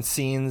performance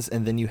scenes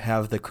and then you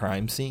have the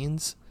crime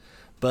scenes.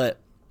 But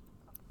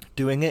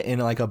doing it in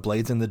like a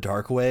Blades in the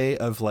Dark way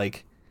of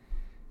like,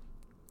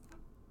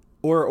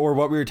 or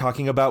what we were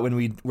talking about when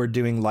we were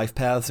doing life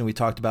paths and we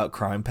talked about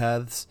crime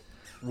paths.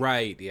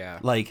 Right, yeah.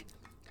 Like,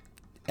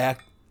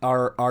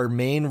 our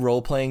main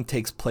role playing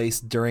takes place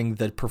during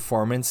the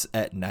performance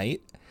at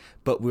night,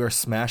 but we're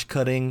smash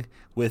cutting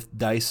with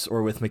dice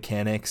or with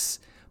mechanics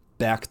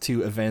back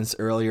to events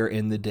earlier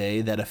in the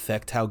day that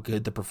affect how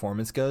good the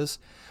performance goes,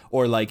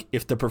 or like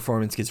if the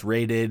performance gets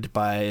raided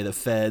by the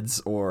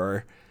feds,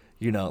 or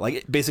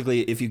like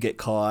basically if you get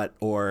caught,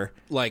 or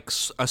Like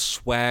a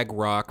swag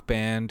rock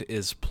band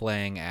is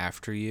playing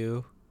after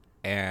you,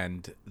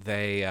 and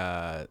they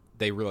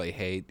really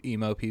hate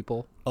emo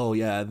people. oh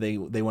yeah, they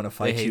want to They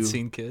fight hate you.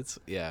 scene kids.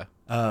 Yeah.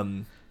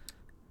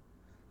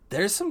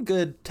 There's some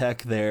good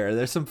tech there.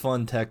 There's some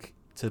fun tech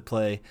to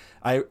play.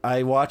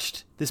 I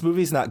watched, this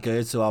movie's not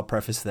good, so I'll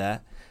preface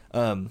that.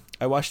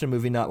 I watched a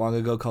movie not long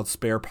ago called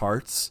Spare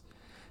Parts.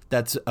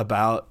 That's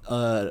about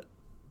an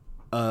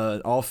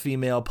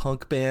all-female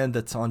punk band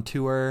that's on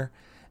tour,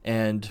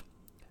 and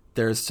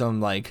there's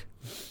some like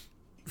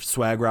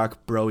swag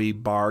rock bro-y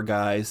bar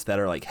guys that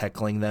are like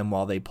heckling them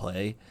while they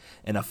play,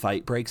 and a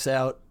fight breaks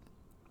out.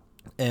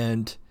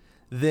 And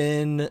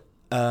then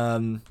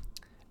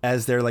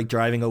as they're like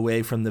driving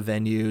away from the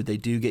venue, they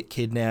do get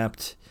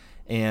kidnapped,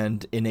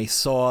 and in a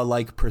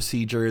Saw-like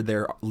procedure,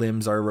 their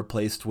limbs are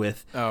replaced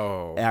with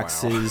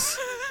axes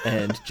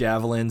and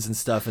javelins and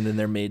stuff, and then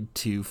they're made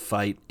to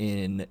fight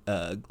in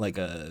like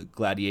a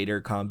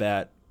gladiator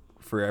combat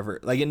forever.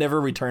 Like, it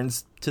never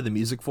returns to the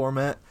music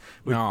format,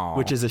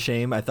 which is a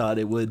shame. I thought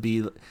it would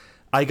be.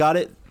 I got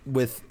it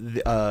with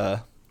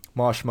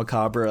Mosh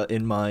Macabre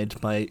in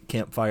mind, my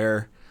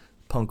campfire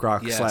punk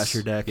rock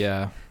slasher deck.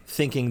 Yeah.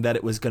 Thinking that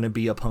it was going to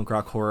be a punk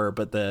rock horror,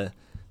 but the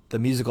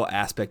musical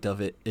aspect of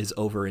it is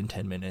over in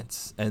 10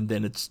 minutes, and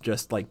then it's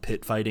just like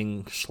pit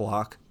fighting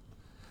schlock,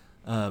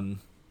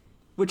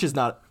 which is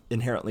not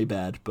inherently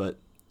bad, but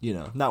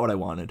not what I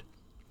wanted.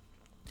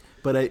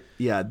 But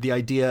the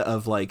idea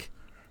of like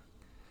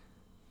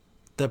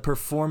the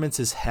performance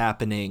is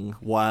happening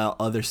while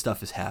other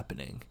stuff is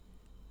happening,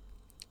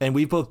 and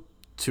we both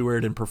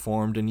toured and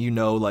performed, and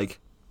like,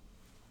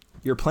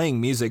 you're playing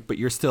music, but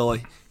you're still a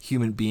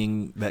human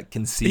being that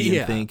can see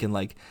and think, and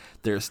like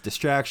there's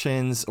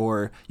distractions,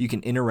 or you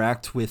can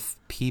interact with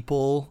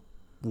people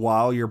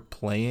while you're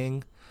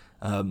playing.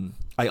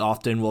 I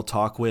often will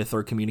talk with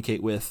or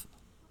communicate with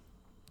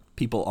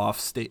people off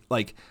stage,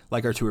 like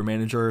our tour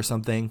manager or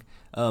something,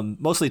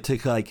 mostly to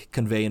like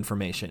convey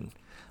information.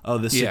 Oh,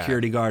 the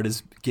security guard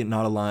is getting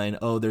out of line.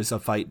 Oh, there's a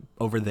fight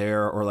over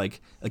there, or like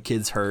a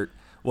kid's hurt,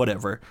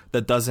 whatever.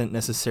 That doesn't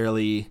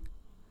necessarily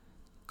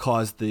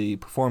cause the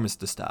performance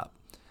to stop.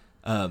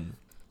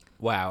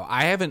 Wow,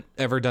 I haven't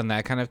ever done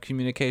that kind of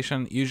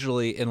communication.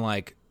 Usually in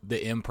like the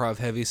improv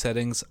heavy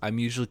settings, I'm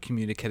usually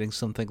communicating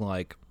something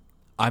like,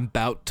 I'm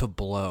about to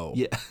blow.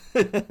 Yeah.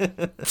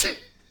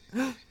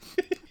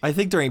 I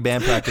think during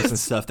band practice and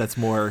stuff, that's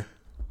more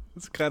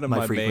It's kind of my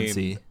my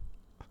frequency.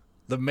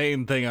 the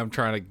main thing I'm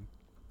trying to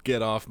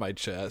get off my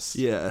chest.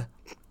 Yeah.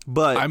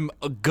 But I'm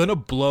gonna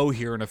blow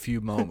here in a few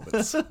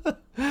moments.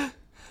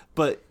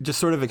 but just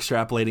sort of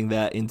extrapolating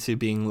that into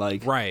being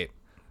like Right.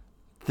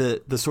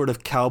 the sort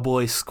of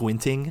cowboy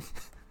squinting,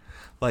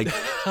 like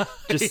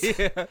just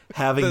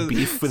having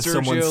beef with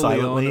someone Sergio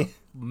silently. Leone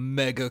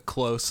mega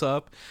close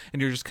up,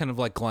 and you're just kind of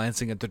like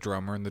glancing at the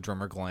drummer, and the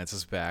drummer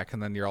glances back,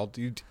 and then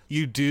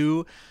you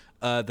do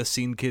the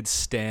Scene Kids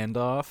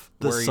standoff,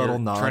 The where subtle you're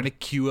nod. trying to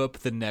cue up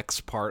the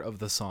next part of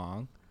the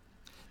song.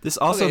 This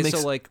also Okay,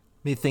 makes so like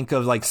Me think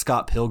of like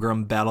Scott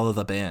Pilgrim Battle of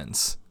the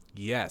Bands.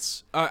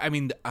 Yes. I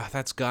mean,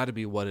 that's got to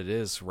be what it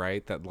is,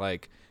 right? That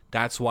like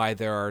that's why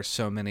there are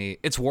so many.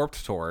 It's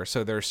Warped Tour,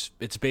 so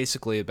it's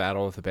basically a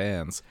battle of the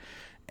bands,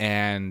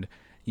 and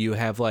you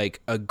have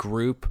like a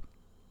group.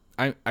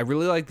 I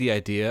really like the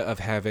idea of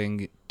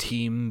having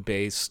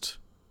team-based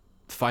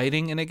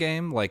fighting in a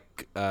game,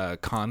 like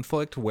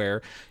conflict,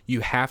 where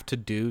you have to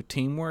do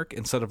teamwork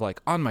instead of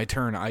like on my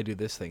turn I do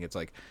this thing. It's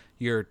like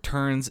your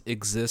turns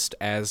exist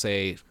as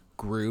a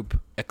group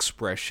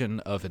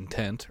expression of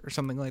intent or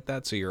something like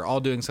that, so you're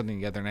all doing something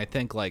together. And I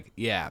think like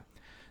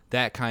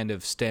that kind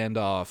of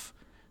standoff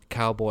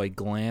cowboy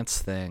glance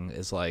thing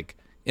is like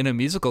in a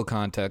musical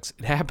context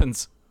it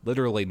happens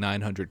literally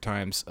 900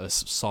 times a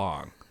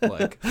song.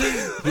 Like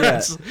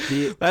that's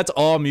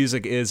all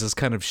music is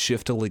kind of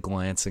shiftily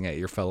glancing at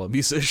your fellow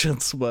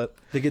musicians. But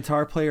the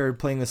guitar player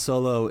playing a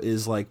solo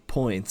is like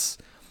points,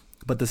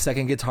 but the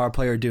second guitar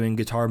player doing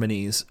guitar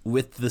harmonies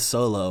with the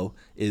solo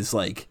is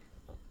like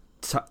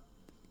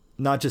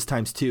not just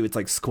times 2, it's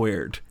like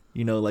squared,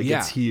 you know, like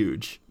it's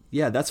huge.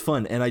 Yeah, that's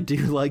fun. And I do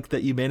like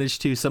that you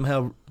managed to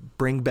somehow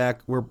bring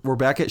back, we're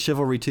back at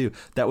Chivalry 2.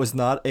 That was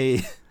not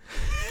an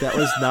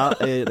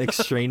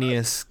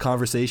extraneous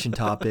conversation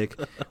topic.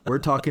 We're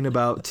talking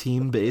about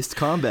team-based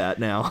combat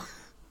now.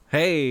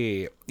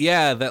 Hey,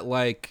 yeah, that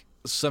like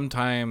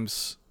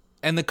sometimes,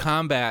 and the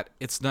combat,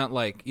 it's not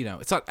like, you know,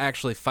 it's not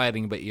actually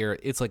fighting, but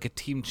it's like a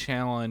team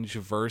challenge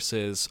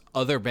versus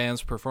other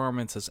bands'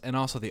 performances and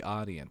also the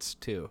audience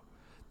too.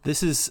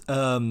 This is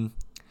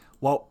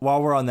while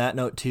we're on that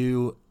note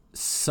too,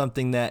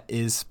 something that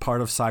is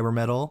part of cyber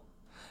metal.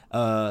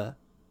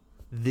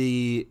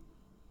 The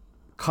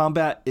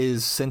combat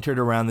is centered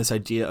around this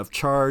idea of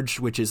charge,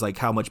 which is like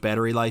how much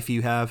battery life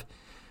you have,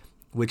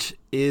 which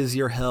is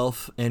your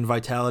health and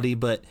vitality,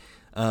 but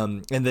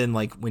and then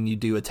like when you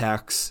do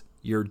attacks,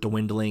 you're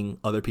dwindling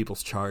other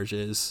people's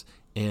charges,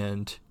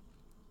 and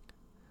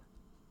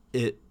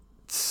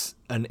it's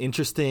an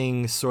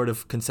interesting sort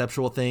of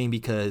conceptual thing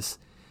because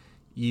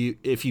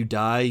if you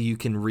die, you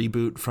can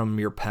reboot from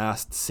your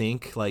past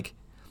sync. Like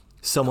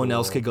someone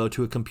else could go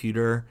to a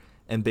computer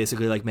and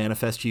basically like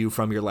manifest you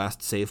from your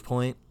last save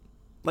point,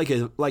 like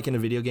in a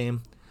video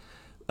game.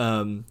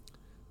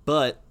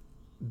 But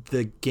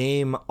the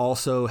game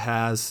also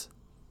has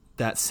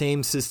that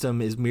same system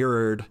is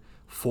mirrored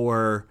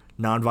for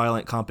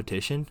nonviolent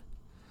competition.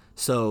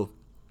 So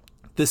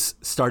this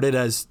started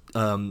as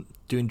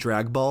doing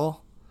drag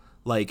ball,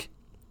 like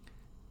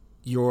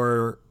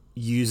you're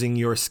using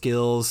your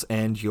skills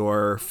and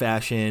your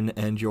fashion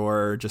and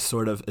your just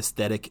sort of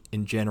aesthetic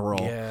in general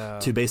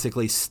to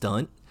basically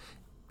stunt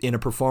in a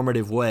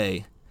performative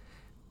way,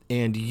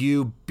 and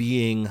you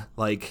being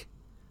like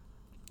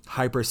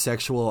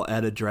hypersexual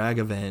at a drag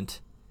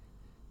event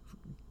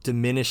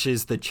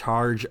diminishes the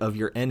charge of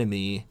your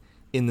enemy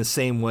in the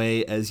same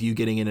way as you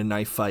getting in a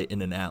knife fight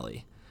in an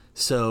alley.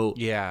 So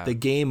the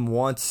game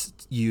wants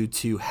you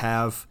to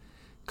have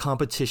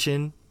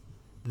competition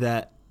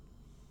that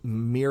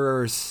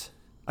mirrors,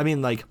 I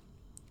mean, like,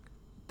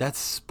 that's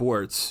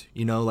sports,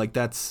 you know, like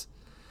that's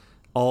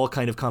all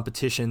kind of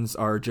competitions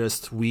are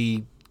just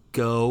we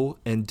go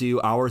and do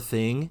our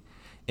thing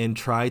and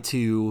try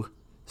to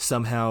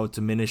somehow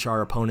diminish our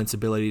opponent's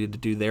ability to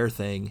do their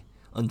thing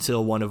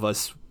until one of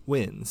us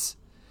wins.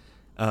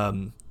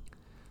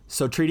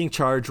 So treating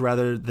charge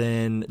rather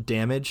than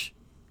damage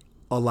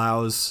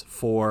allows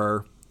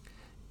for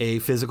a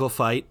physical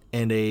fight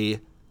and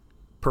a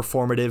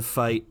performative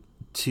fight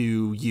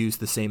to use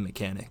the same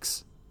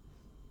mechanics.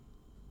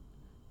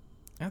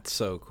 That's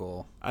so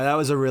cool. That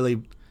was a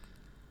really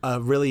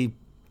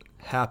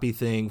happy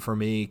thing for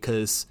me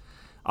because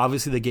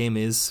obviously the game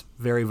is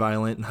very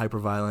violent and hyper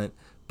violent,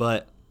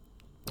 but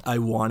I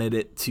wanted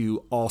it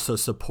to also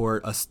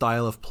support a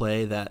style of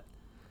play that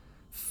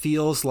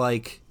feels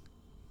like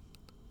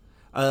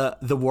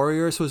the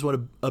Warriors was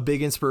a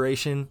big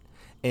inspiration,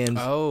 and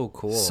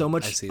cool. So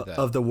much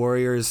of the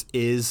Warriors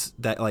is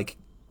that like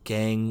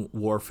gang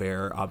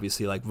warfare,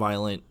 obviously like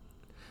violent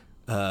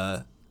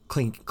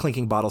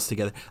clinking bottles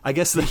together. I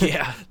guess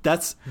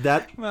that's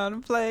that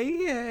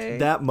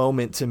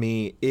moment to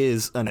me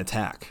is an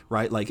attack,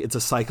 right? Like it's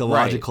a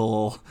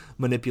psychological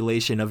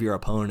manipulation of your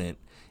opponent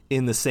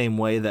in the same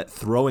way that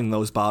throwing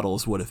those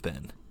bottles would have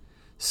been.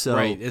 So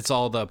it's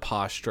all the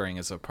posturing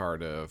as a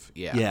part of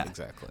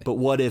exactly. But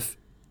what if,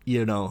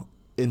 you know,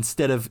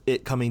 instead of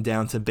it coming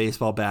down to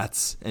baseball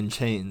bats and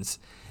chains,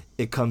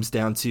 it comes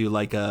down to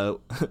like a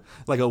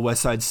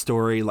West Side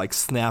Story like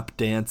snap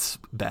dance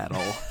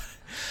battle.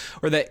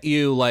 Or that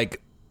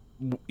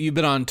you've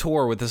been on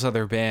tour with this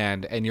other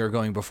band and you're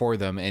going before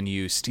them and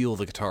you steal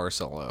the guitar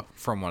solo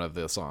from one of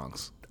the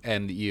songs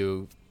and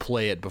you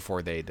play it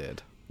before they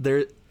did.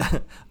 There,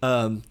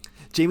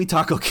 Jamie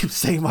Taco keeps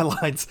saying my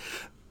lines.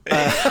 He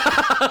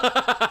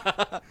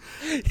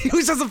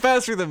always does it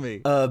faster than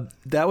me.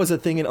 That was a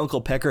thing in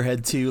Uncle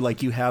Peckerhead too.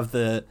 Like you have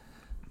the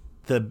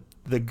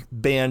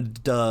band,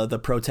 the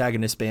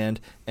protagonist band,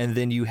 and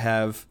then you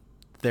have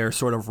their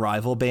sort of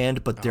rival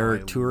band, but they're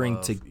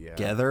touring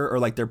together or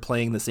like they're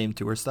playing the same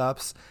tour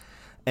stops.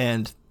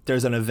 And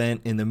there's an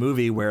event in the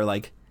movie where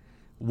like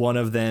one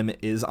of them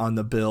is on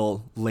the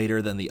bill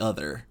later than the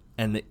other,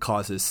 and it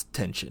causes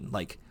tension.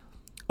 Like,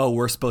 oh,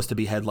 we're supposed to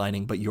be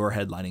headlining, but you're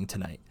headlining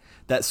tonight.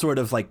 That sort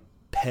of like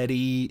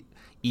petty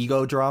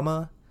ego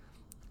drama.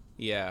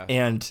 Yeah.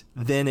 And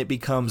then it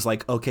becomes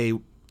like, okay,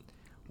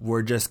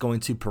 we're just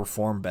going to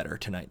perform better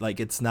tonight. Like,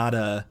 it's not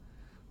a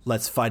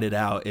let's fight it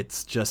out.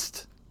 It's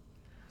just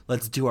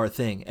let's do our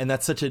thing. And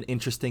that's such an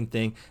interesting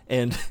thing.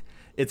 And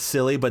it's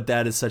silly, but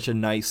that is such a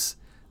nice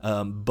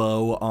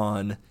bow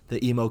on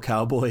the emo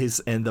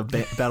cowboys and the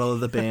Battle of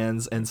the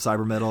Bands and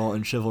cyber metal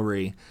and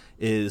chivalry,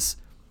 is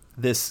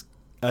this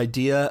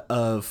idea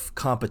of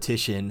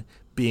competition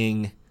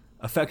being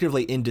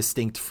effectively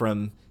indistinct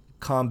from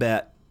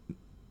combat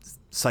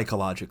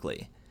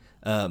psychologically.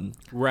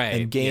 Right.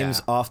 And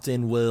games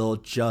often will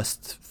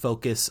just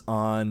focus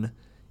on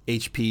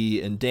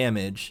HP and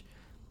damage.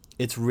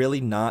 It's really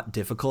not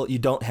difficult. You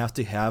don't have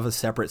to have a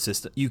separate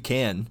system. You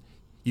can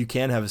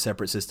have a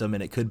separate system,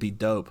 and it could be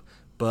dope,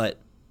 but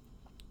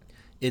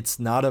it's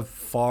not a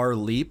far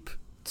leap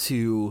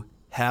to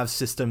have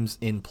systems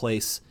in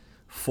place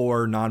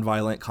for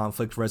nonviolent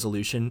conflict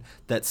resolution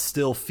that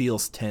still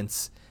feels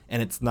tense.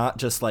 And it's not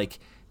just like,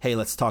 hey,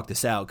 let's talk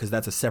this out, because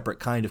that's a separate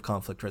kind of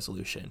conflict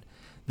resolution.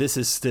 This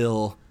is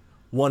still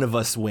one of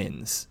us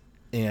wins,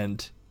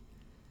 and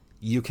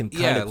you can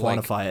kind of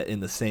quantify it in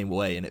the same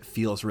way, and it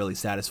feels really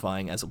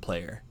satisfying as a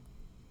player.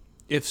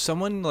 If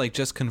someone like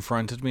just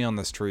confronted me on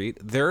the street,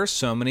 there are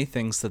so many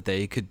things that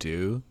they could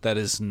do that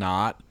is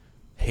not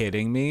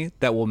hitting me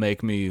that will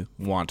make me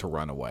want to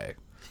run away.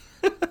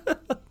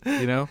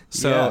 You know?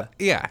 So,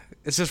 yeah,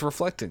 it's just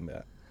reflecting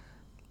that.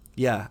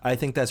 Yeah, I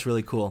think that's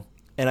really cool.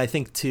 And I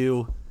think,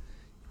 too,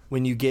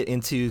 when you get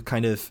into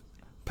kind of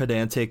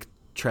pedantic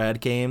trad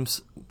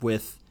games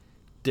with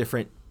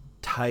different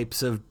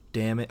types of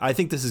damage, I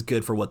think this is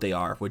good for what they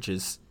are, which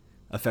is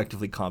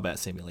effectively combat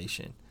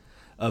simulation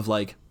of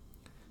like,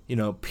 you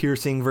know,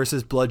 piercing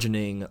versus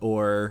bludgeoning,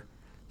 or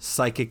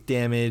psychic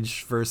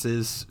damage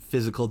versus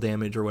physical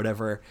damage, or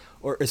whatever,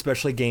 or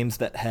especially games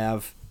that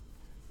have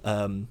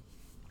you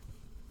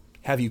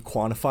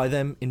quantify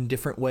them in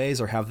different ways,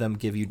 or have them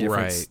give you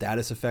different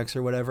status effects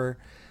or whatever.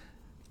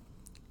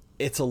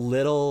 It's a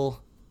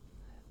little,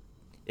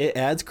 it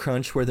adds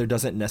crunch where there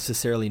doesn't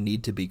necessarily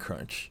need to be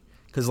crunch.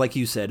 Because like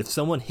you said, if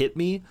someone hit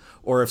me,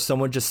 or if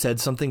someone just said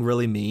something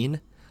really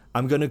mean,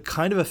 I'm going to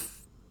kind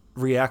of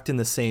react in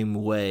the same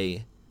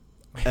way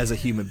as a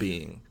human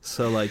being.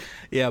 So like,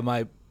 yeah,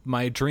 my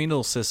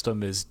adrenal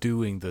system is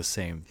doing the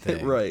same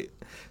thing. Right.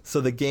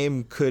 So the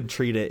game could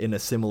treat it in a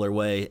similar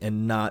way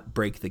and not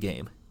break the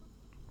game.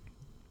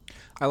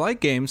 I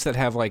like games that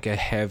have like a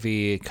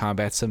heavy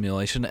combat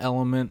simulation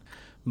element,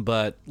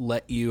 but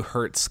let you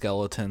hurt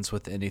skeletons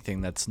with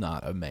anything that's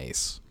not a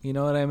mace. You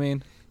know what I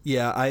mean?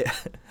 Yeah,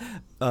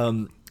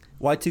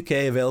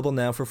 Y2K available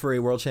now for free,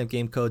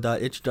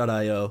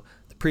 worldchampgamecode.itch.io.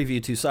 The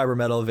preview to Cyber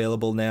Metal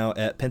available now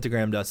at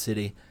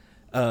pentagram.city.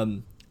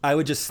 I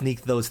would just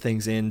sneak those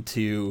things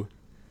into,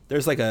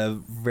 there's like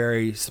a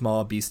very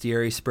small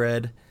bestiary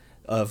spread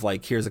of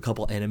like, here's a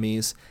couple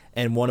enemies,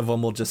 and one of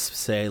them will just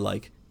say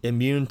like,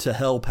 immune to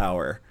hell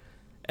power.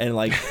 And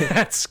like,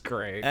 that's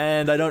great.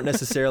 And I don't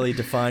necessarily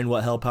define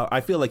what hell power,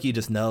 I feel like you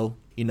just know,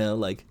 you know,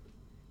 like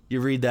you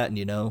read that and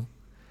you know,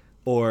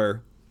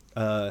 or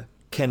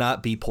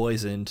cannot be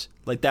poisoned.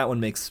 Like that one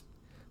makes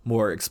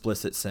more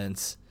explicit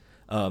sense.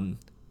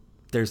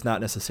 There's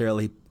not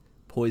necessarily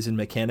poison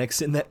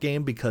mechanics in that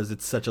game because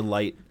it's such a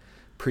light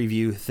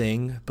preview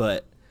thing,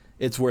 but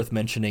it's worth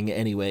mentioning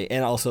anyway.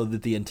 And also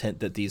that the intent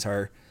that these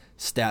are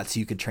stats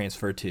you could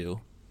transfer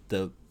to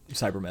the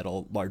Cyber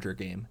Metal larger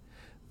game.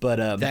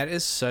 But that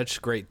is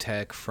such great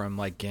tech from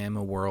like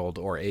Gamma World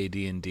or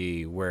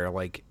AD&D, where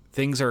like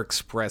things are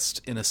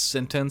expressed in a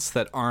sentence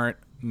that aren't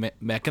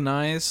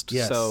mechanized.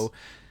 Yes. So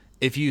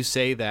if you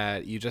say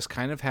that, you just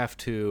kind of have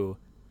to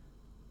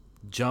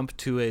jump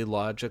to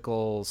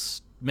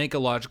make a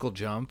logical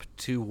jump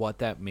to what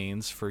that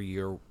means for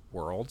your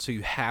world. So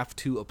you have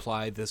to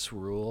apply this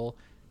rule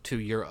to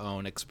your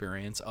own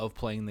experience of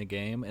playing the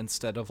game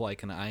instead of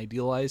like an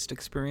idealized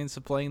experience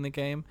of playing the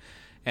game.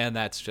 And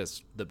that's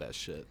just the best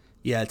shit.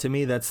 Yeah, to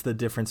me, that's the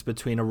difference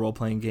between a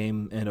role-playing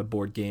game and a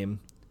board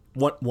game.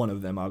 One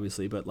of them,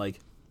 obviously, but like,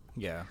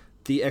 yeah,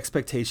 the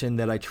expectation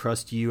that I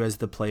trust you as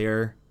the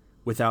player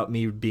without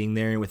me being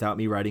there and without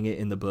me writing it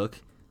in the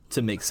book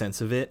to make sense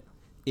of it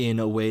in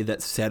a way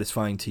that's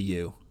satisfying to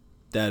you.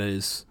 That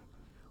is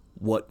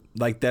what,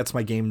 like, that's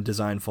my game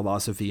design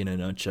philosophy in a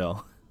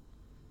nutshell.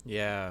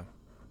 Yeah.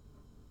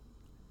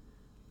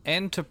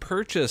 And to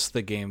purchase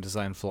the game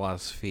design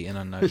philosophy in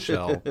a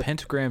nutshell,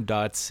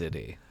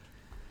 pentagram.city.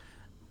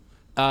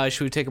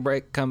 Should we take a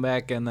break, come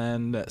back, and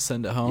then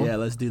send it home? Yeah,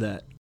 let's do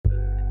that.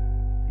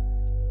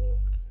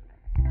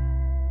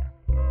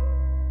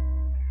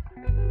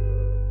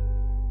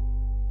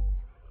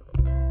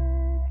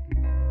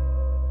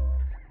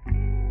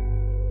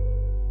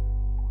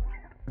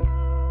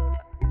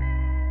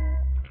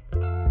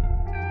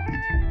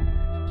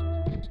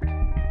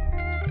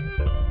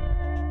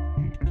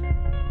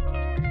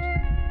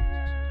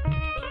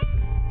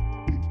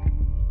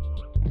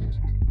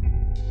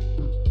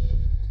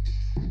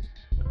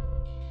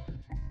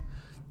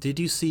 Did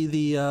you see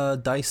the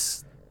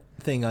dice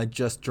thing I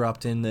just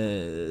dropped in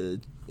the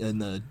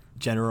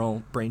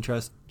general Brain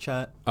Trust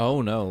chat?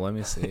 Oh no, let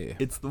me see.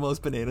 It's the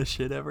most banana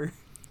shit ever.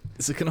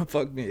 Is it gonna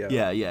fuck me up?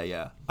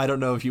 Yeah. I don't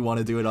know if you want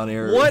to do it on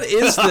air. What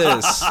is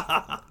this?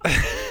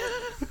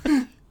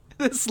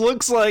 This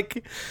looks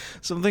like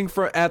something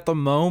at the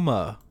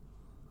MoMA.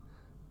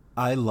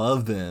 I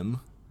love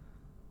them.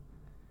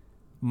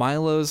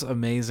 Milo's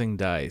Amazing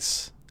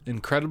Dice.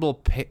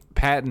 Incredible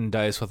patent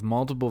dice with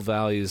multiple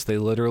values. They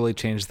literally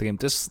changed the game.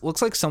 This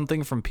looks like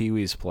something from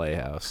Pee-wee's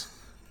Playhouse.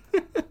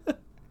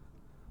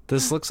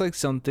 This looks like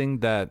something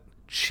that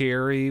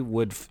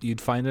you'd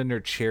find under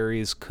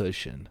Cherry's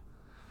cushion.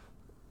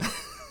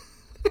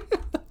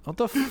 What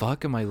the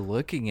fuck am I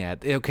looking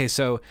at? Okay,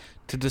 so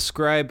to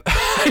describe...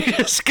 I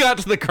just got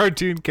to the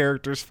cartoon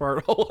characters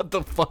part. Oh, what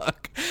the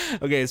fuck?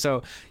 Okay,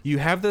 so you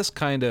have this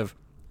kind of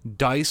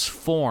dice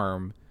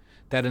form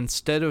that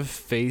instead of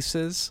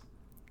faces,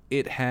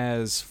 it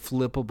has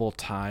flippable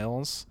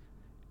tiles,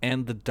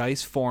 and the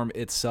dice form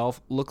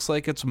itself looks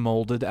like it's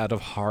molded out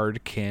of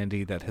hard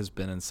candy that has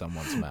been in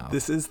someone's mouth.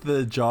 This is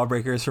the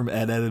Jawbreakers from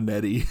Ed, Edd and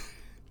Eddy.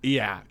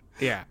 Yeah,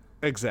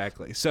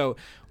 exactly. So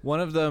one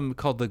of them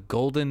called the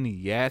Golden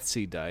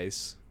Yahtzee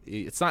dice.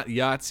 It's not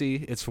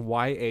Yahtzee, it's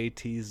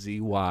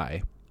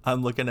Yatzy.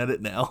 I'm looking at it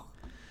now.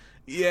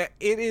 Yeah,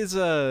 it is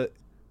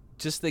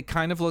just they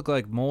kind of look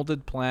like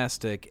molded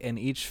plastic, and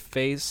each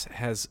face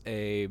has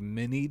a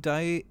mini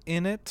die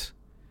in it.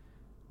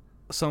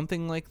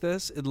 Something like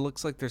this. It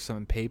looks like there's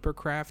some paper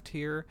craft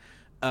here.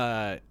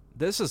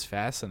 This is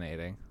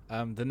fascinating.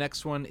 The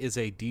next one is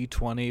a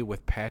D20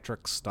 with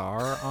Patrick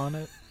Star on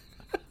it.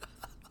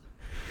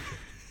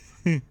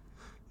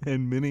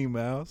 And Minnie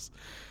Mouse.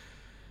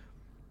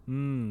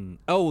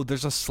 Oh,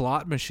 there's a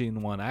slot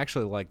machine one. I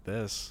actually like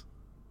this.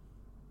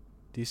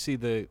 Do you see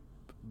the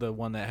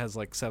one that has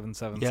like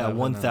 777? Yeah,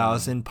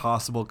 1,000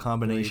 possible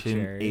combination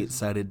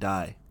 8-sided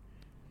die.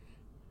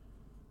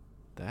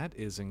 That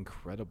is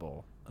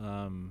incredible.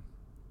 Now,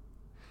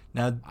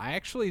 I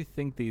actually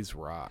think these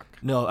rock.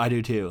 No, I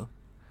do too.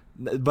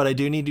 But I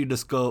do need you to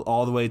just go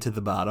all the way to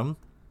the bottom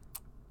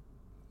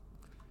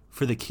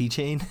for the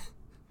keychain.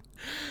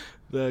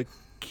 The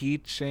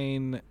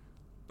keychain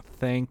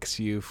thanks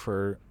you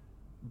for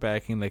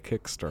backing the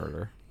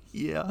Kickstarter.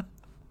 Yeah.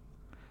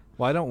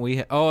 Why don't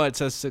we... Oh, it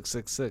says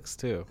 666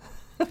 too.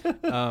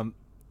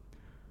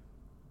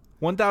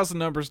 1,000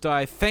 numbers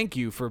die. Thank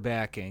you for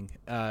backing.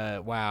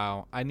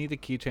 Wow. I need a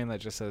keychain that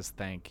just says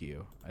thank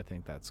you. I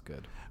think that's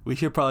good. We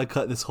should probably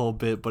cut this whole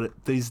bit,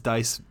 but these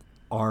dice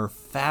are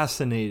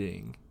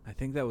fascinating. I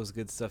think that was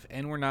good stuff.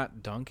 And we're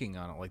not dunking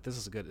on it. Like, this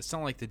is good. It's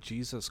not like the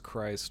Jesus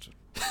Christ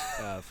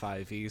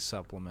 5e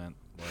supplement.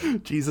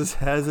 Like, Jesus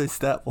has a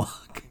stat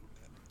block.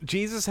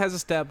 Jesus has a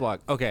stat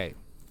block. Okay,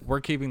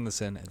 we're keeping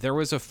this in. There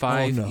was a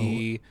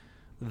 5e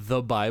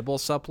The Bible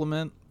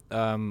supplement.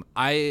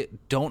 I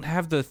don't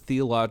have the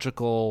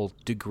theological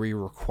degree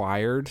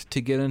required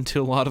to get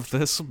into a lot of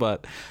this,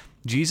 but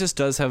Jesus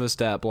does have a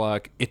stat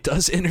block. It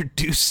does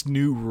introduce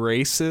new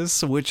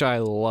races, which I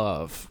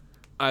love.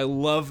 I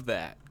love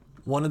that.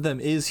 One of them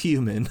is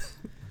human.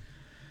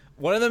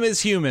 One of them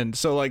is human,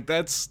 so like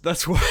that's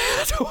where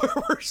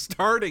we're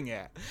starting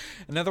at.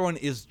 Another one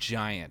is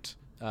giant.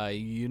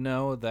 You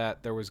know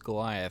that there was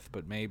Goliath,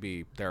 but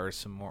maybe there are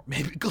some more.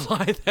 Maybe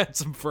Goliath had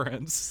some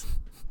friends.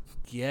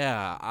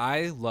 Yeah,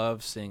 I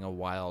love seeing a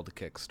wild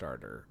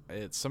Kickstarter.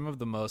 It's some of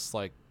the most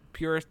like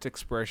purest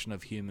expression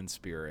of human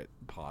spirit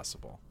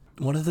possible.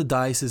 One of the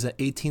dice is an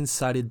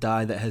 18-sided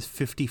die that has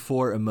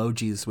 54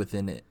 emojis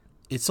within it.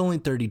 It's only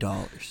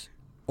 $30.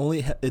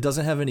 It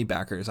doesn't have any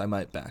backers. I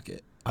might back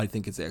it. I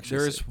think it's actually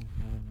there's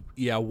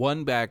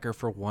one backer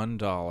for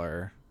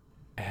 $1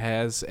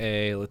 has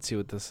a, let's see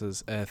what this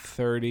is, a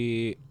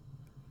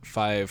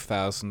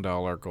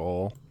 $35,000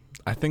 goal.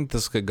 I think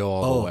this could go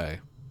all the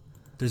way.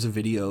 There's a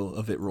video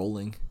of it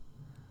rolling.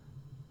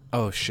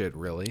 Oh shit,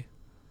 really?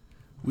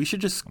 We should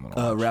just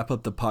wrap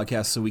up the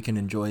podcast so we can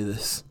enjoy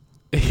this.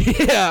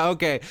 Yeah,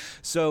 okay.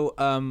 So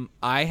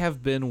I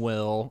have been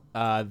Will.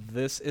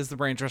 This is the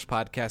Brain Trust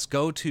Podcast.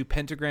 Go to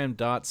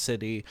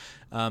pentagram.city.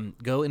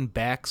 Go and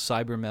back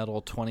Cyber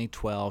Metal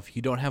 2012.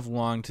 You don't have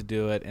long to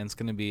do it, and it's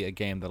going to be a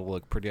game that'll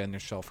look pretty on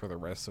your shelf for the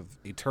rest of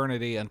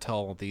eternity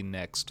until the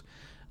next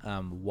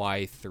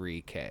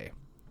Y3K.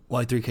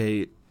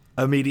 Y3K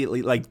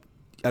immediately, like,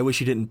 I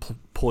wish you didn't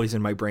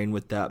poison my brain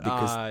with that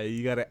because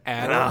you got to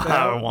add it.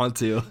 I don't want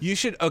to. You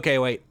should. Okay,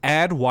 wait.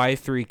 Add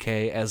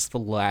Y3K as the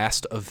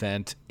last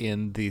event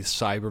in the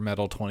Cyber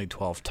Metal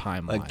 2012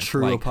 timeline. Like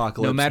true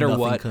apocalypse. No matter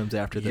nothing what comes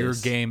after this. Your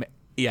game.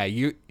 Yeah.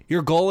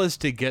 Your goal is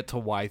to get to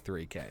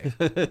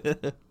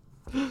Y3K.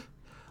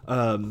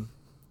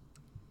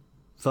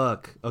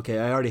 Fuck. Okay,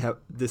 I already have.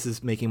 This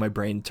is making my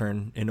brain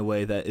turn in a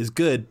way that is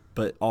good,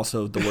 but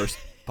also the worst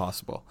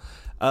possible.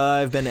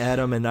 I've been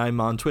Adam, and I'm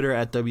on Twitter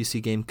at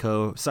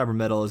WCGameCo. Cyber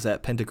Metal is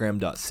at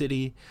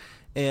pentagram.city,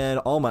 and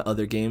all my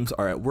other games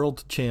are at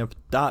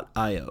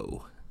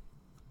worldchamp.io.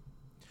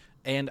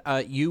 And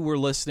you were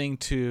listening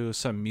to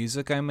some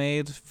music I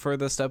made for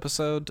this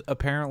episode,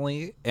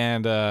 apparently.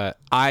 And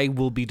I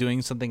will be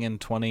doing something in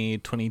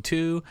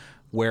 2022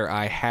 where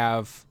I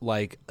have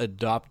like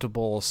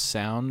adoptable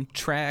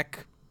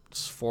soundtrack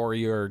for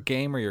your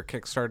game or your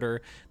Kickstarter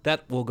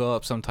that will go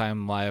up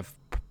sometime live,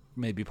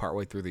 maybe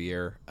partway through the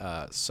year.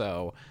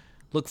 So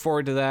look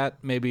forward to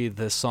that. Maybe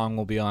this song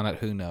will be on it.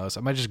 Who knows?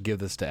 I might just give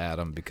this to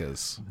Adam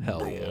because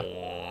hell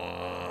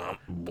yeah.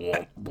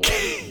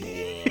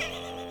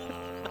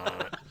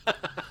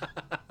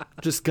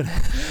 Just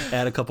gonna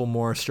add a couple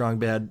more Strong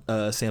Bad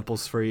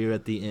samples for you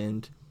at the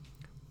end.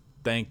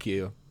 Thank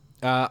you.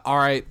 All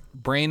right.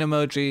 Brain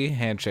emoji,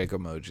 handshake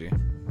emoji.